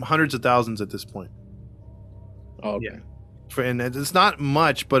 Hundreds of thousands at this point. Oh, Yeah. And it's not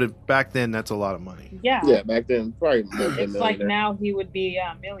much, but back then that's a lot of money. Yeah. Yeah, back then probably more It's like now he would be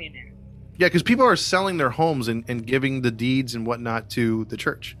a millionaire. Yeah, because people are selling their homes and giving the deeds and whatnot to the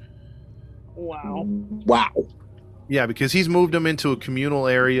church. Wow. Wow. Yeah, because he's moved them into a communal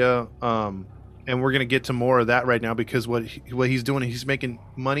area, and we're gonna get to more of that right now. Because what he's doing, he's making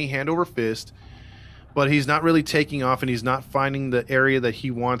money hand over fist, but he's not really taking off, and he's not finding the area that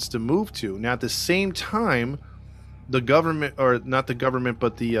he wants to move to. Now, at the same time, the government, or not the government,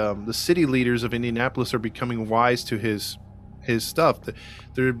 but the city leaders of Indianapolis are becoming wise to his stuff.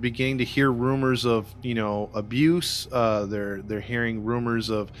 They're beginning to hear rumors of abuse. They're hearing rumors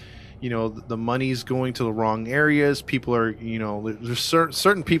of the money's going to the wrong areas. People are there's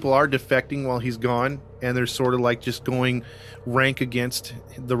certain people are defecting while he's gone, and they're sort of like just going rank against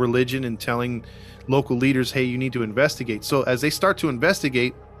the religion and telling local leaders, hey, you need to investigate. So as they start to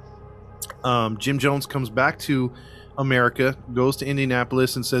investigate, Jim Jones comes back to America, goes to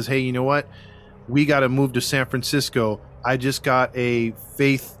Indianapolis, and says, hey, you know what, we got to move to San Francisco. I just got a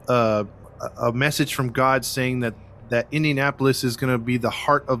message from God saying that Indianapolis is going to be the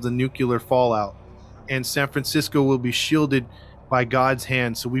heart of the nuclear fallout, and San Francisco will be shielded by God's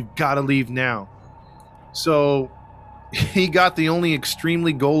hand, so we've got to leave now. So he got the only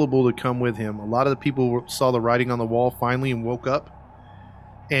extremely gullible to come with him. A lot of the people saw the writing on the wall finally and woke up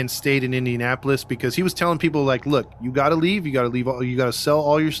and stayed in Indianapolis, because he was telling people, like, look, you got to leave, you got to sell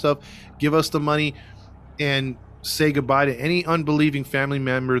all your stuff, give us the money, and say goodbye to any unbelieving family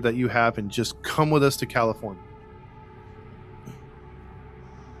member that you have, and just come with us to California.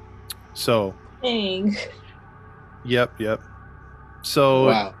 So, Dang. Yep. So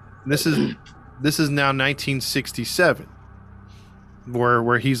Wow. this is now 1967,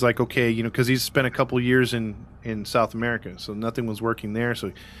 where he's like, okay, because he's spent a couple years in South America, so nothing was working there.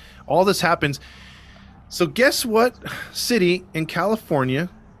 So all this happens. So guess what city in California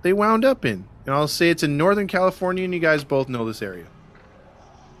they wound up in? And I'll say it's in Northern California, and you guys both know this area.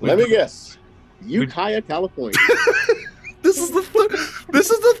 Let me guess. Ukiah, California. This is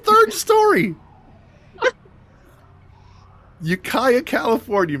the third story. Ukiah,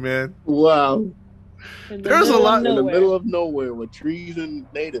 California, man. Wow. There's a lot In the middle of nowhere with trees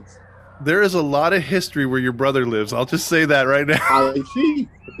and natives. There is a lot of history where your brother lives. I'll just say that right now. I see.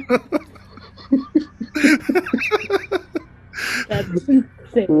 That's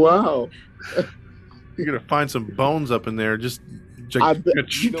insane. Wow. You're gonna find some bones up in there. Just I bet,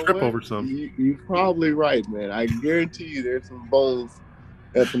 trip over some. You're probably right, man. I guarantee you there's some bones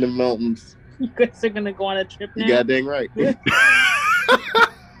up in the mountains. You guys are gonna go on a trip now. You got dang right.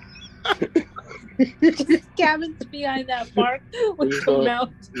 Cabins behind that park with the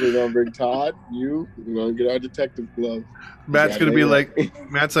mountains. We're gonna bring Todd, we're gonna get our detective gloves. Matt's gonna be like,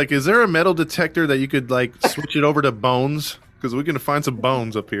 is there a metal detector that you could like switch it over to bones? Because we're gonna find some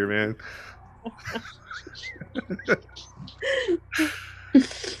bones up here, man.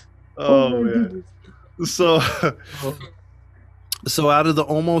 Oh man. So out of the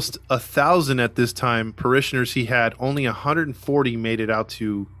almost 1,000 at this time parishioners he had, only 140 made it out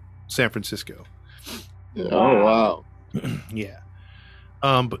to San Francisco. Oh wow. Yeah.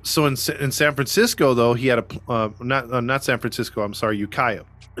 But so in San Francisco though, he had not San Francisco, I'm sorry, Ukiah.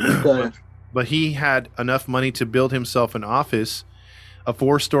 But he had enough money to build himself an office, a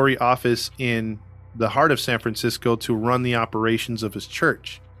 4-story office in the heart of San Francisco to run the operations of his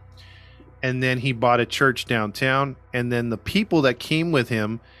church. And then he bought a church downtown, and then the people that came with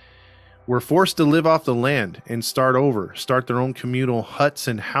him were forced to live off the land and start their own communal huts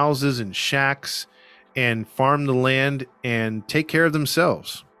and houses and shacks and farm the land and take care of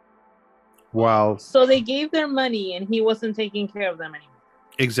themselves. Wow. So they gave their money and he wasn't taking care of them anymore.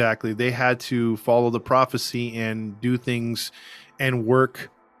 Exactly. They had to follow the prophecy and do things and work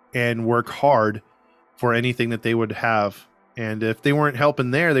hard for anything that they would have. And if they weren't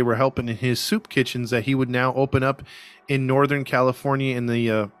helping there, they were helping in his soup kitchens that he would now open up in Northern California in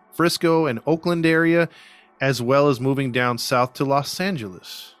the Frisco and Oakland area, as well as moving down south to Los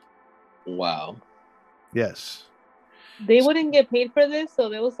Angeles. Wow. Yes. They wouldn't get paid for this,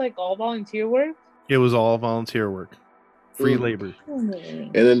 so it was like all volunteer work? It was all volunteer work. Free labor. In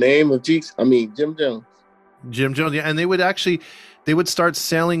the name of Jim Jones. Jim Jones, yeah, and they would start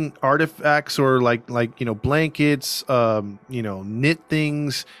selling artifacts or like blankets, knit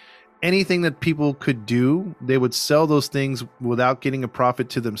things, anything that people could do. They would sell those things without getting a profit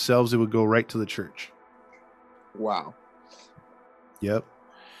to themselves. It would go right to the church. Wow. Yep.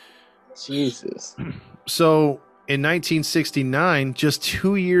 Jesus. So in 1969, just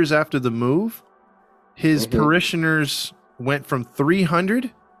 2 years after the move, his parishioners went from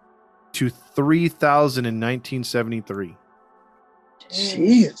 300 to 3,000 in 1973.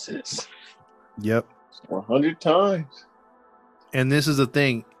 Jesus. Yep. 100 times. And this is the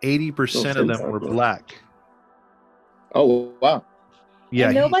thing, 80% of them were black. Oh, wow. Yeah.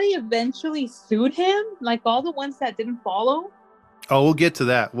 And nobody eventually sued him? Like all the ones that didn't follow? Oh, we'll get to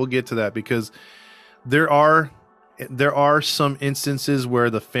that. We'll get to that because there are some instances where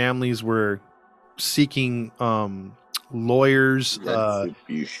the families were seeking lawyers,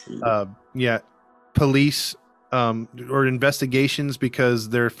 police, or investigations because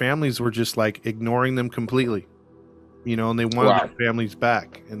their families were just like ignoring them completely, and they wanted their families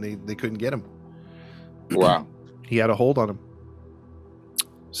back, and they couldn't get them. Wow. He had a hold on them.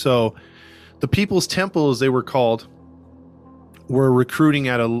 So the People's Temple, as they were called, were recruiting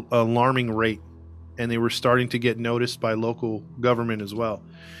at an alarming rate, and they were starting to get noticed by local government as well.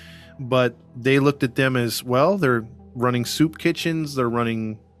 But they looked at them as, well, they're running soup kitchens, they're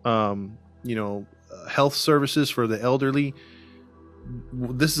running health services for the elderly.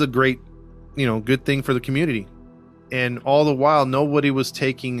 This is a great, good thing for the community. And all the while, nobody was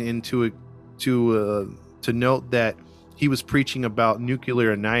taking into it to note that he was preaching about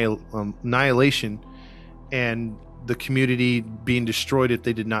nuclear annihilation and the community being destroyed if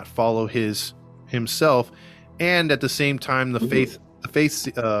they did not follow himself. And at the same time, the faith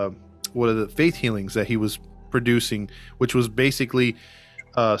healings that he was producing, which was basically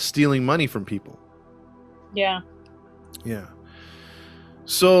stealing money from people. Yeah.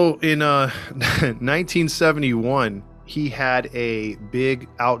 So in 1971, he had a big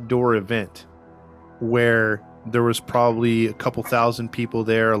outdoor event where there was probably a couple thousand people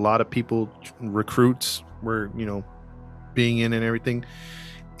there. A lot of people, recruits, were being in and everything.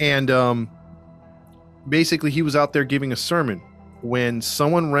 And basically, he was out there giving a sermon when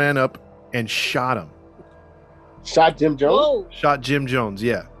someone ran up and shot him. Shot Jim Jones? Whoa. Shot Jim Jones,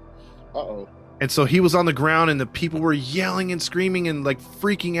 yeah. Uh-oh. And so he was on the ground, and the people were yelling and screaming and like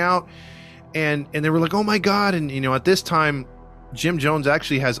freaking out, and they were like, "Oh my God!" And at this time, Jim Jones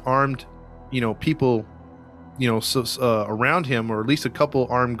actually has armed, people, around him, or at least a couple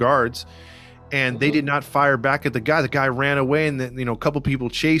armed guards, and they did not fire back at the guy. The guy ran away, and then a couple people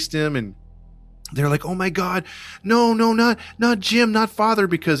chased him, and they're like, "Oh my God, no, not Jim, not Father,"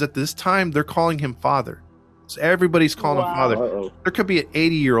 because at this time they're calling him Father. So everybody's calling him Father. Uh-oh. There could be an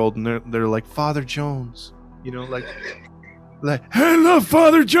 80-year-old, and they're like, "Father Jones," like I love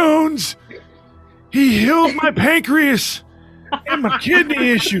Father Jones. He healed my pancreas and my kidney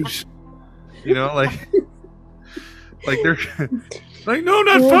issues. Like they're like, "No,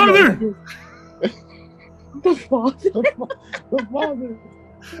 not Father." The Father. The Father.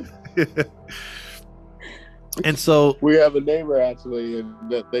 And so we have a neighbor actually, and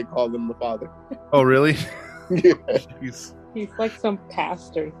that they call him the Father. Oh, really? Yeah. He's like some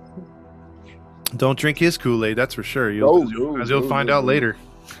pastor. Don't drink his Kool-Aid, that's for sure. You'll find out later.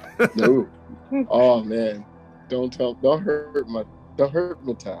 No. Oh man, don't hurt my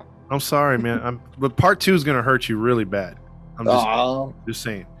time. I'm sorry, man. But part 2 is gonna hurt you really bad. I'm just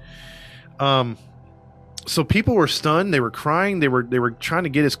saying. So people were stunned. They were crying. They were trying to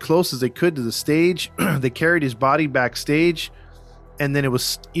get as close as they could to the stage. They carried his body backstage, and then it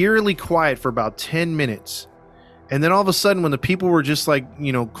was eerily quiet for about 10 minutes. And then all of a sudden, when the people were just like,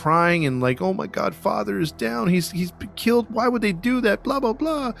 crying and like, "Oh my God, Father is down. He's been killed. Why would they do that? Blah, blah,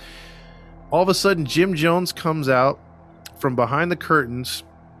 blah." All of a sudden, Jim Jones comes out from behind the curtains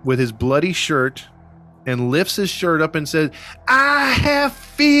with his bloody shirt and lifts his shirt up and says, I have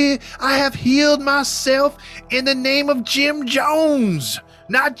healed myself in the name of Jim Jones.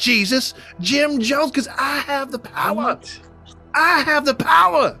 Not Jesus, Jim Jones, because I have the power. What? I have the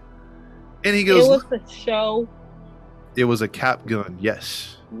power. And he goes, "It was a show." It was a cap gun,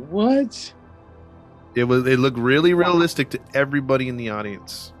 yes. What? It looked really realistic to everybody in the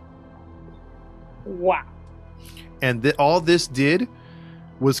audience. Wow. And all this did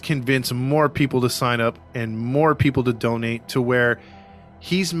was convince more people to sign up and more people to donate, to where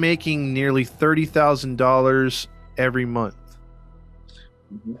he's making nearly $30,000 every month.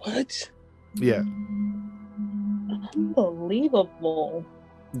 What? Yeah. Unbelievable.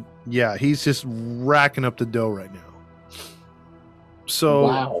 Yeah, he's just racking up the dough right now. So,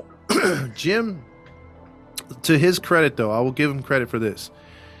 wow. Jim, to his credit, though, I will give him credit for this.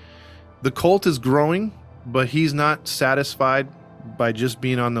 The cult is growing, but he's not satisfied by just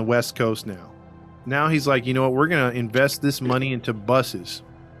being on the West Coast now. Now he's like, you know what? We're going to invest this money into buses.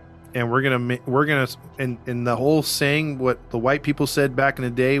 And and the whole saying what the white people said back in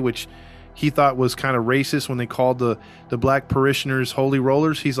the day, which he thought was kind of racist when they called the black parishioners holy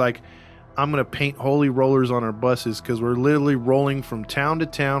rollers. He's like, I'm going to paint holy rollers on our buses because we're literally rolling from town to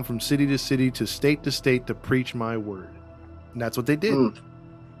town, from city to city, to state to preach my word. And that's what they did.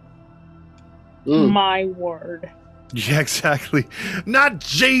 My word. Yeah, exactly. Not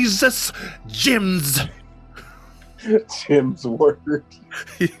Jesus, Jim's. Jim's word.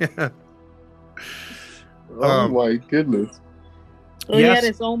 Yeah. Oh my goodness. So he had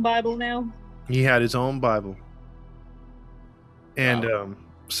his own Bible now? He had his own Bible. And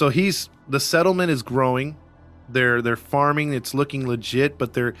so the settlement is growing. They're farming. It's looking legit,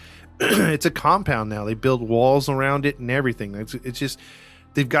 but it's a compound now. They build walls around it and everything. It's just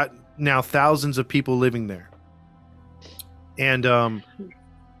they've got now thousands of people living there. And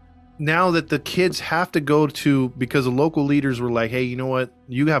now that the kids have to go to, because the local leaders were like, hey, you know what?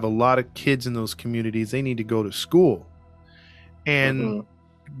 You have a lot of kids in those communities. They need to go to school. And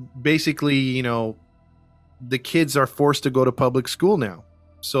basically, you know, the kids are forced to go to public school now.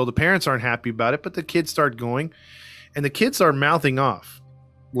 So the parents aren't happy about it, but the kids start going. And the kids are mouthing off.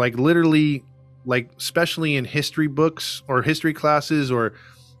 Like literally, like especially in history books or history classes, or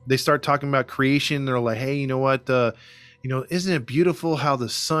they start talking about creation. They're like, hey, you know what? You know, isn't it beautiful how the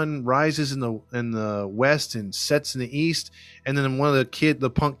sun rises in the west and sets in the east? And then one of the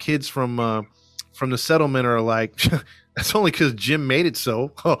punk kids from the settlement are like, that's only because Jim made it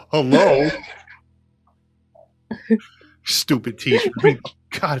so. Hello, stupid teacher. I mean,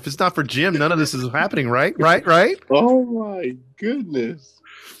 God, if it's not for Jim, none of this is happening, right? Right? Oh my goodness.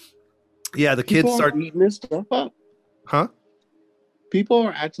 Yeah, the kids start eating this stuff up. Huh? People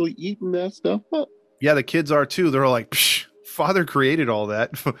are actually eating that stuff up. Yeah, the kids are too. They're like, psh, Father created all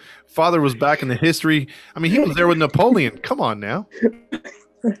that. Father was back in the history. I mean, he was there with Napoleon. Come on now.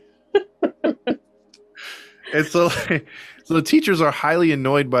 And so the teachers are highly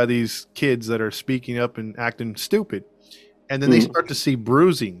annoyed by these kids that are speaking up and acting stupid. And then they start to see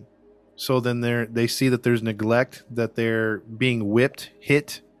bruising. So then they see that there's neglect, that they're being whipped,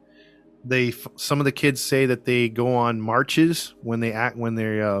 hit. Some of the kids say that they go on marches when they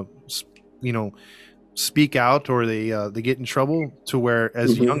speak out, or they get in trouble, to where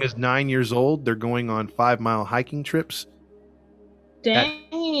as young as 9 years old, they're going on 5-mile hiking trips.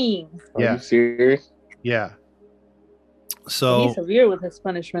 Dang. Are you serious? Yeah. So he's severe with his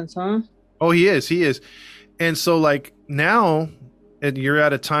punishments, huh? Oh, he is. And so like now you're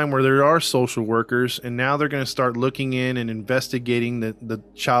at a time where there are social workers, and now they're going to start looking in and investigating the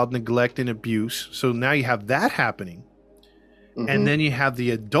child neglect and abuse. So now you have that happening. And then you have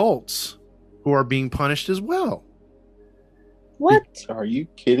the adults who are being punished as well. What? Are you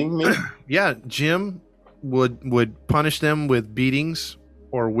kidding me? Yeah, Jim would punish them with beatings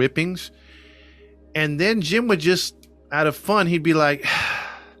or whippings. And then Jim would just, out of fun, he'd be like,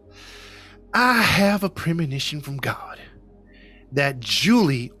 I have a premonition from God that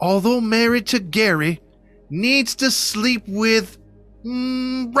Julie, although married to Gary, needs to sleep with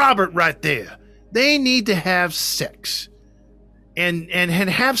Robert right there. They need to have sex. And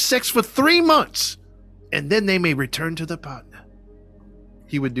have sex for 3 months. And then they may return to the partner.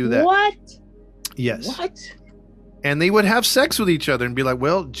 He would do that. What? Yes. What? And they would have sex with each other and be like,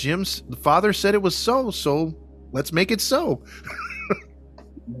 well, the father said it was so let's make it so.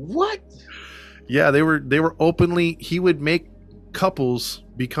 What? Yeah, they were openly, he would make couples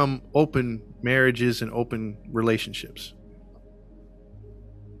become open marriages and open relationships.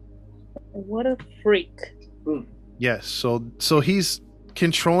 What a freak. Yes, so he's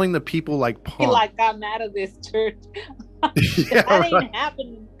controlling the people like pawns. Like, I'm out of this church. Yeah, that ain't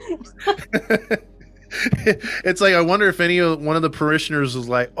happening. It's like, I wonder if one of the parishioners was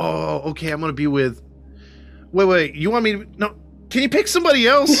like, oh, okay, I'm gonna be with, wait, you want me to, no, can you pick somebody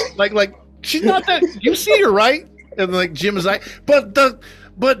else? like she's not that, you see her, right? And like Jim is like,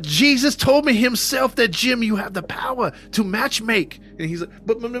 but Jesus told me himself that, Jim, you have the power to matchmake. And he's like,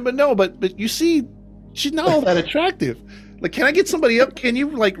 but you see, she's not all that attractive. Like, can I get somebody up? Can you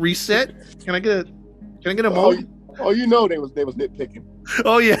like reset? Can I get a moment? Oh, you know they was nitpicking.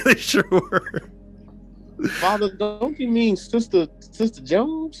 Oh yeah, they sure were. Father, don't you mean Sister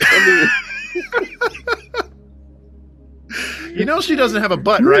Jones? I mean, you know she doesn't have a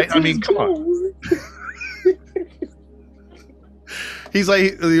butt, right? I mean, come on. He's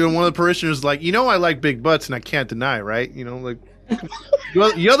like, one of the parishioners is like, I like big butts and I can't deny, right? Like,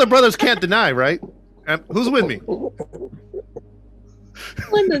 you other brothers can't deny, right? Who's with me?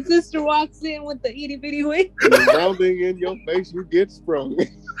 When the sister walks in with the itty bitty wig, rounding in your face, you get sprung.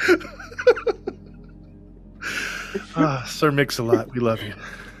 Sir Mix-a-Lot, we love you.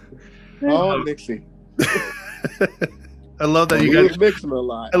 Oh, Nixie. I love that He you was guys. mixing a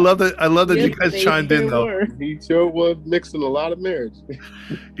lot. I love that. I love that you Yes, guys they chimed in sure though. were. He sure was mixing a lot of marriage.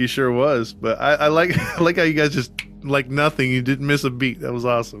 He sure was. But I like I like how you guys just like nothing. You didn't miss a beat. That was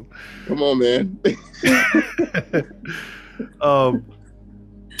awesome. Come on, man.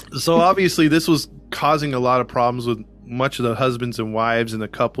 So obviously this was causing a lot of problems with much of the husbands and wives and the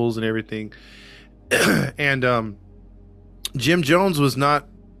couples and everything. And Jim Jones was not,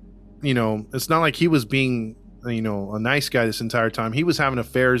 it's not like he was being, a nice guy this entire time. He was having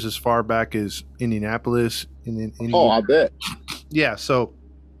affairs as far back as Indianapolis. Oh, I bet. Yeah, so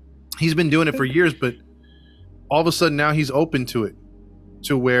he's been doing it for years, but all of a sudden now he's open to it,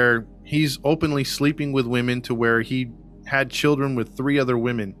 to where he's openly sleeping with women, to where he had children with 3 other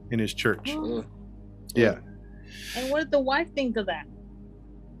women in his church. Yeah. And what did the wife think of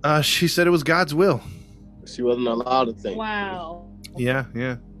that? She said it was God's will. She wasn't allowed to think. Wow. Yeah.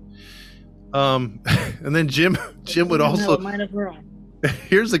 And then Jim would also. Mind of her own.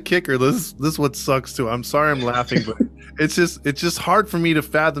 Here's the kicker. This is what sucks too. I'm sorry I'm laughing, but it's just hard for me to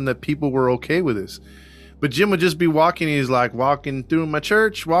fathom that people were okay with this. But Jim would just be walking. He's like walking through my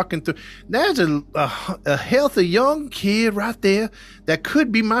church, walking through. There's a healthy young kid right there that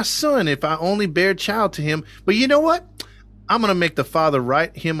could be my son if I only bear child to him. But you know what? I'm gonna make the father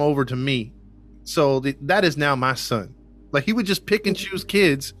write him over to me, so that is now my son. Like he would just pick and choose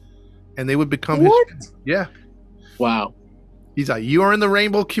kids, and they would become What? his. Yeah. Wow. He's like, you are in the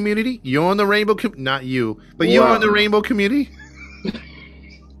rainbow community. You're in the rainbow, not you, but you are in the rainbow community.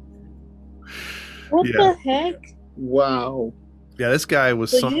 What Yeah. the heck? Wow. Yeah, this guy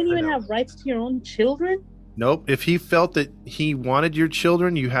was. So you something didn't even else. have rights to your own children? Nope. If he felt that he wanted your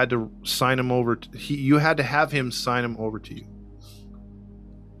children, you had to sign him over. You had to have him sign them over to you.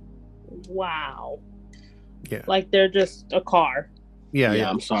 Wow. Yeah. Like they're just a car. Yeah.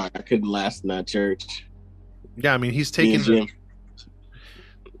 I'm sorry. I couldn't last in that church. Yeah, I mean, he's Me taking. and Jim.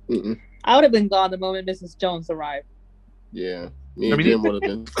 Mm-mm. I would have been gone the moment Mrs. Jones arrived. Yeah. Me I and mean, Jim would have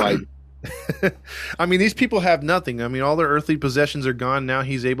been fighting. I mean, these people have nothing. I mean, all their earthly possessions are gone. Now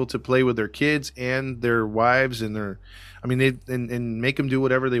he's able to play with their kids and their wives and and make them do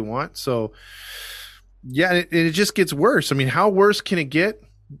whatever they want. So, yeah, it just gets worse. I mean, how worse can it get?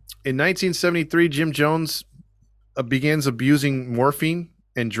 In 1973, Jim Jones begins abusing morphine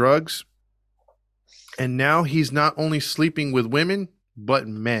and drugs. And now he's not only sleeping with women, but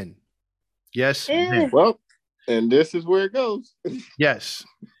men. Yes. Men. Well, and this is where it goes. Yes.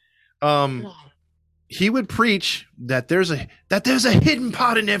 He would preach that there's a hidden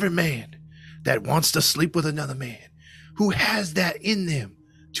part in every man that wants to sleep with another man, who has that in them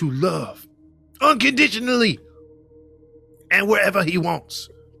to love unconditionally and wherever he wants.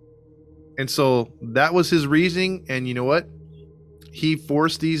 And so that was his reasoning. And you know what? He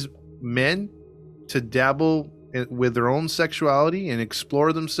forced these men to dabble with their own sexuality and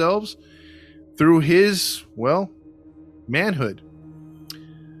explore themselves through his, manhood.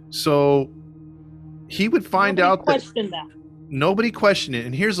 So he would find out that nobody questioned it.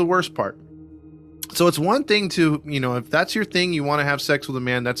 And here's the worst part. So it's one thing to, if that's your thing, you want to have sex with a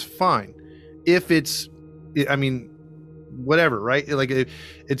man, that's fine. If it's, whatever, right? Like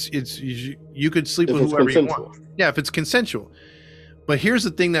you could sleep with whoever you want. Yeah, if it's consensual. But here's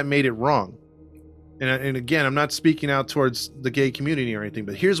the thing that made it wrong. And again, I'm not speaking out towards the gay community or anything,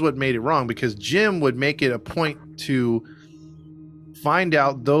 but here's what made it wrong, because Jim would make it a point to find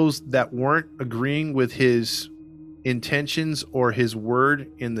out those that weren't agreeing with his intentions or his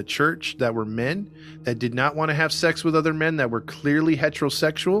word in the church, that were men that did not want to have sex with other men, that were clearly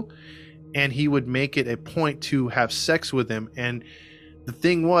heterosexual, and he would make it a point to have sex with them. And the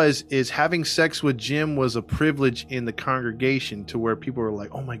thing is having sex with Jim was a privilege in the congregation, to where people were like,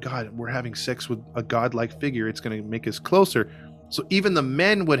 oh my God, we're having sex with a godlike figure. It's going to make us closer. So even the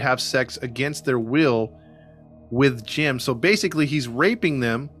men would have sex against their will with Jim. So basically he's raping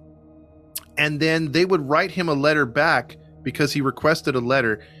them, and then they would write him a letter back because he requested a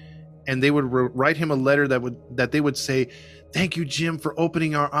letter, and they would write him a letter that they would say, thank you, Jim, for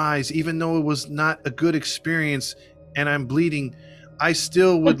opening our eyes. Even though it was not a good experience and I'm bleeding, I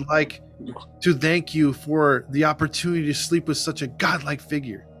still would like to thank you for the opportunity to sleep with such a godlike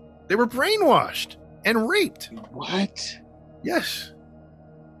figure. They were brainwashed and raped. What? Yes.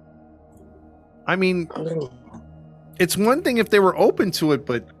 I mean, it's one thing if they were open to it,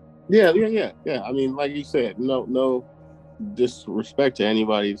 but Yeah. I mean, like you said, no disrespect to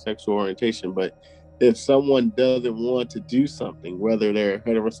anybody's sexual orientation, but if someone doesn't want to do something, whether they're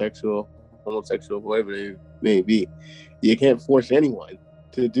heterosexual, homosexual, whatever they may be, you can't force anyone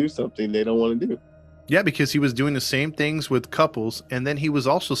to do something they don't want to do. yeah, because he was doing the same things with couples, and then he was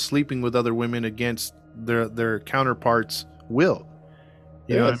also sleeping with other women against their counterparts will.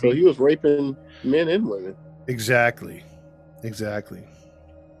 You know what I so mean? he was raping men and women. Exactly.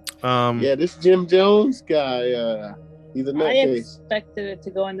 Yeah, this Jim Jones guy, he's a I nutcase. expected it to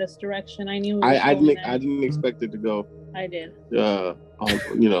go in this direction. I knew. It was I going there. didn't expect it to go. I did.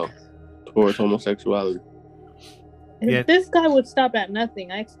 Towards homosexuality. Yeah. This guy would stop at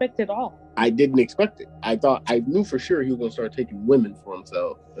nothing. I expected all. I didn't expect it. I knew for sure he was gonna start taking women for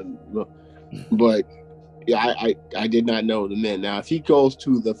himself, but yeah, I did not know the men. Now, if he goes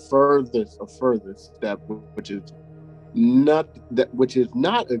to the furthest step, which is not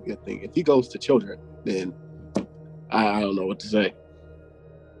a good thing. If he goes to children, then I don't know what to say.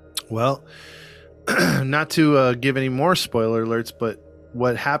 Well, not to give any more spoiler alerts, but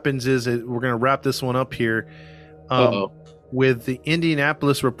what happens is we're going to wrap this one up here with the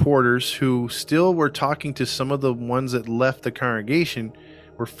Indianapolis reporters who still were talking to some of the ones that left the congregation.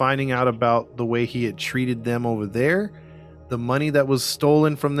 We're finding out about the way he had treated them over there, the money that was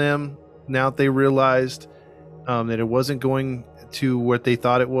stolen from them. Now they realized that it wasn't going to what they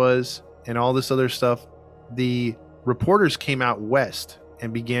thought it was, and all this other stuff. The reporters came out west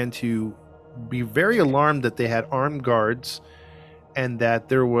and began to be very alarmed that they had armed guards and that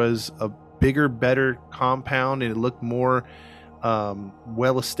there was a bigger, better compound and it looked more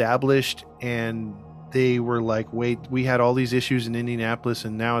well established. And they were like, wait, we had all these issues in Indianapolis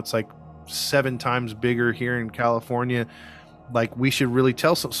and now it's like 7 times bigger here in California. Like, we should really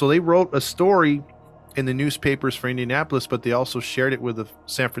tell some. So they wrote a story in the newspapers for Indianapolis, but they also shared it with the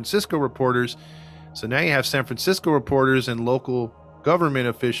San Francisco reporters. So now you have San Francisco reporters and local government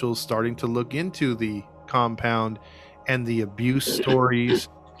officials starting to look into the compound and the abuse stories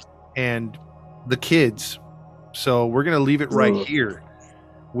and the kids. So we're going to leave it right here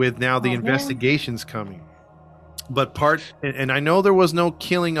with now the investigations coming. But and I know there was no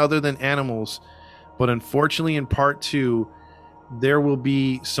killing other than animals, but unfortunately in part 2, there will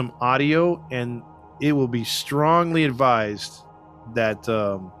be some audio, and it will be strongly advised that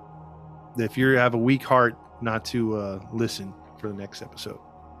if you have a weak heart, not to listen for the next episode.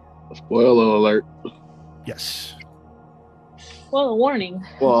 Spoiler alert. Yes. Well, a warning.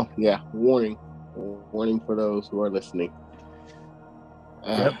 Well, yeah, warning for those who are listening.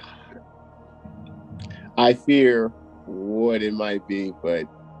 Yep. I fear what it might be, but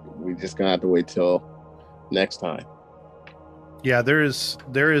we just gonna have to wait till next time. Yeah, there is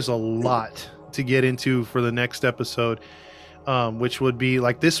a lot to get into for the next episode, which would be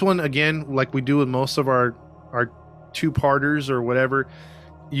like this one again, like we do with most of our 2-parters or whatever.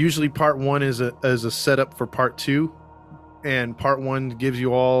 Usually part 1 is a setup for part 2, and part 1 gives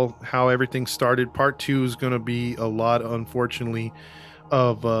you all how everything started. Part 2 is going to be a lot, unfortunately,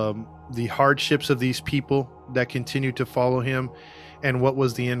 of the hardships of these people that continue to follow him and what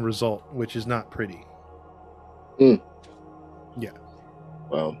was the end result, which is not pretty. Yeah.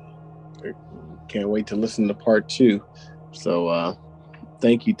 Well, can't wait to listen to part 2. So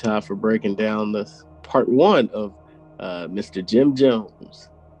thank you, Todd, for breaking down this part 1 of Mr. Jim Jones.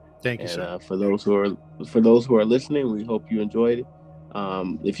 Thank you, sir. For those who are listening, we hope you enjoyed it.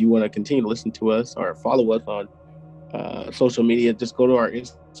 If you want to continue to listen to us or follow us on social media, just go to our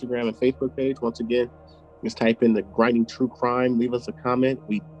Instagram and Facebook page. Once again, just type in the Grinding True Crime. Leave us a comment.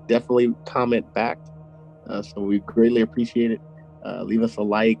 We definitely comment back, so we greatly appreciate it. Leave us a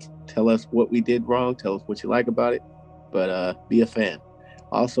like. Tell us what we did wrong. Tell us what you like about it. But be a fan.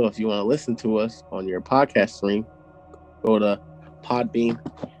 Also, if you want to listen to us on your podcast stream, go to Podbean,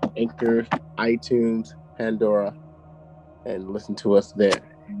 Anchor, iTunes, Pandora, and listen to us there.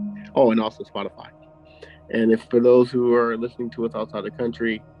 Oh, and also Spotify. And if for those who are listening to us outside the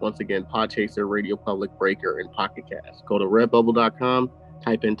country, once again, Podchaser, Radio Public, Breaker, and Pocket Cast. Go to redbubble.com,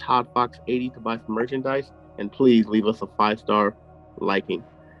 type in Todd Fox 80 to buy some merchandise, and please leave us a 5-star liking.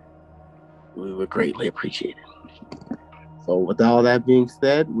 We would greatly appreciate it. So with all that being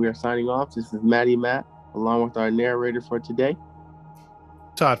said, we are signing off. This is Maddie Matt, along with our narrator for today,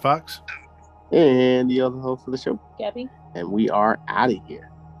 Todd Fox, and the other host of the show, Gabby. And we are out of here.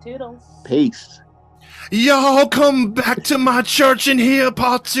 Toodles. Peace. Y'all come back to my church and hear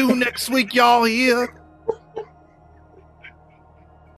part 2 next week. Y'all here.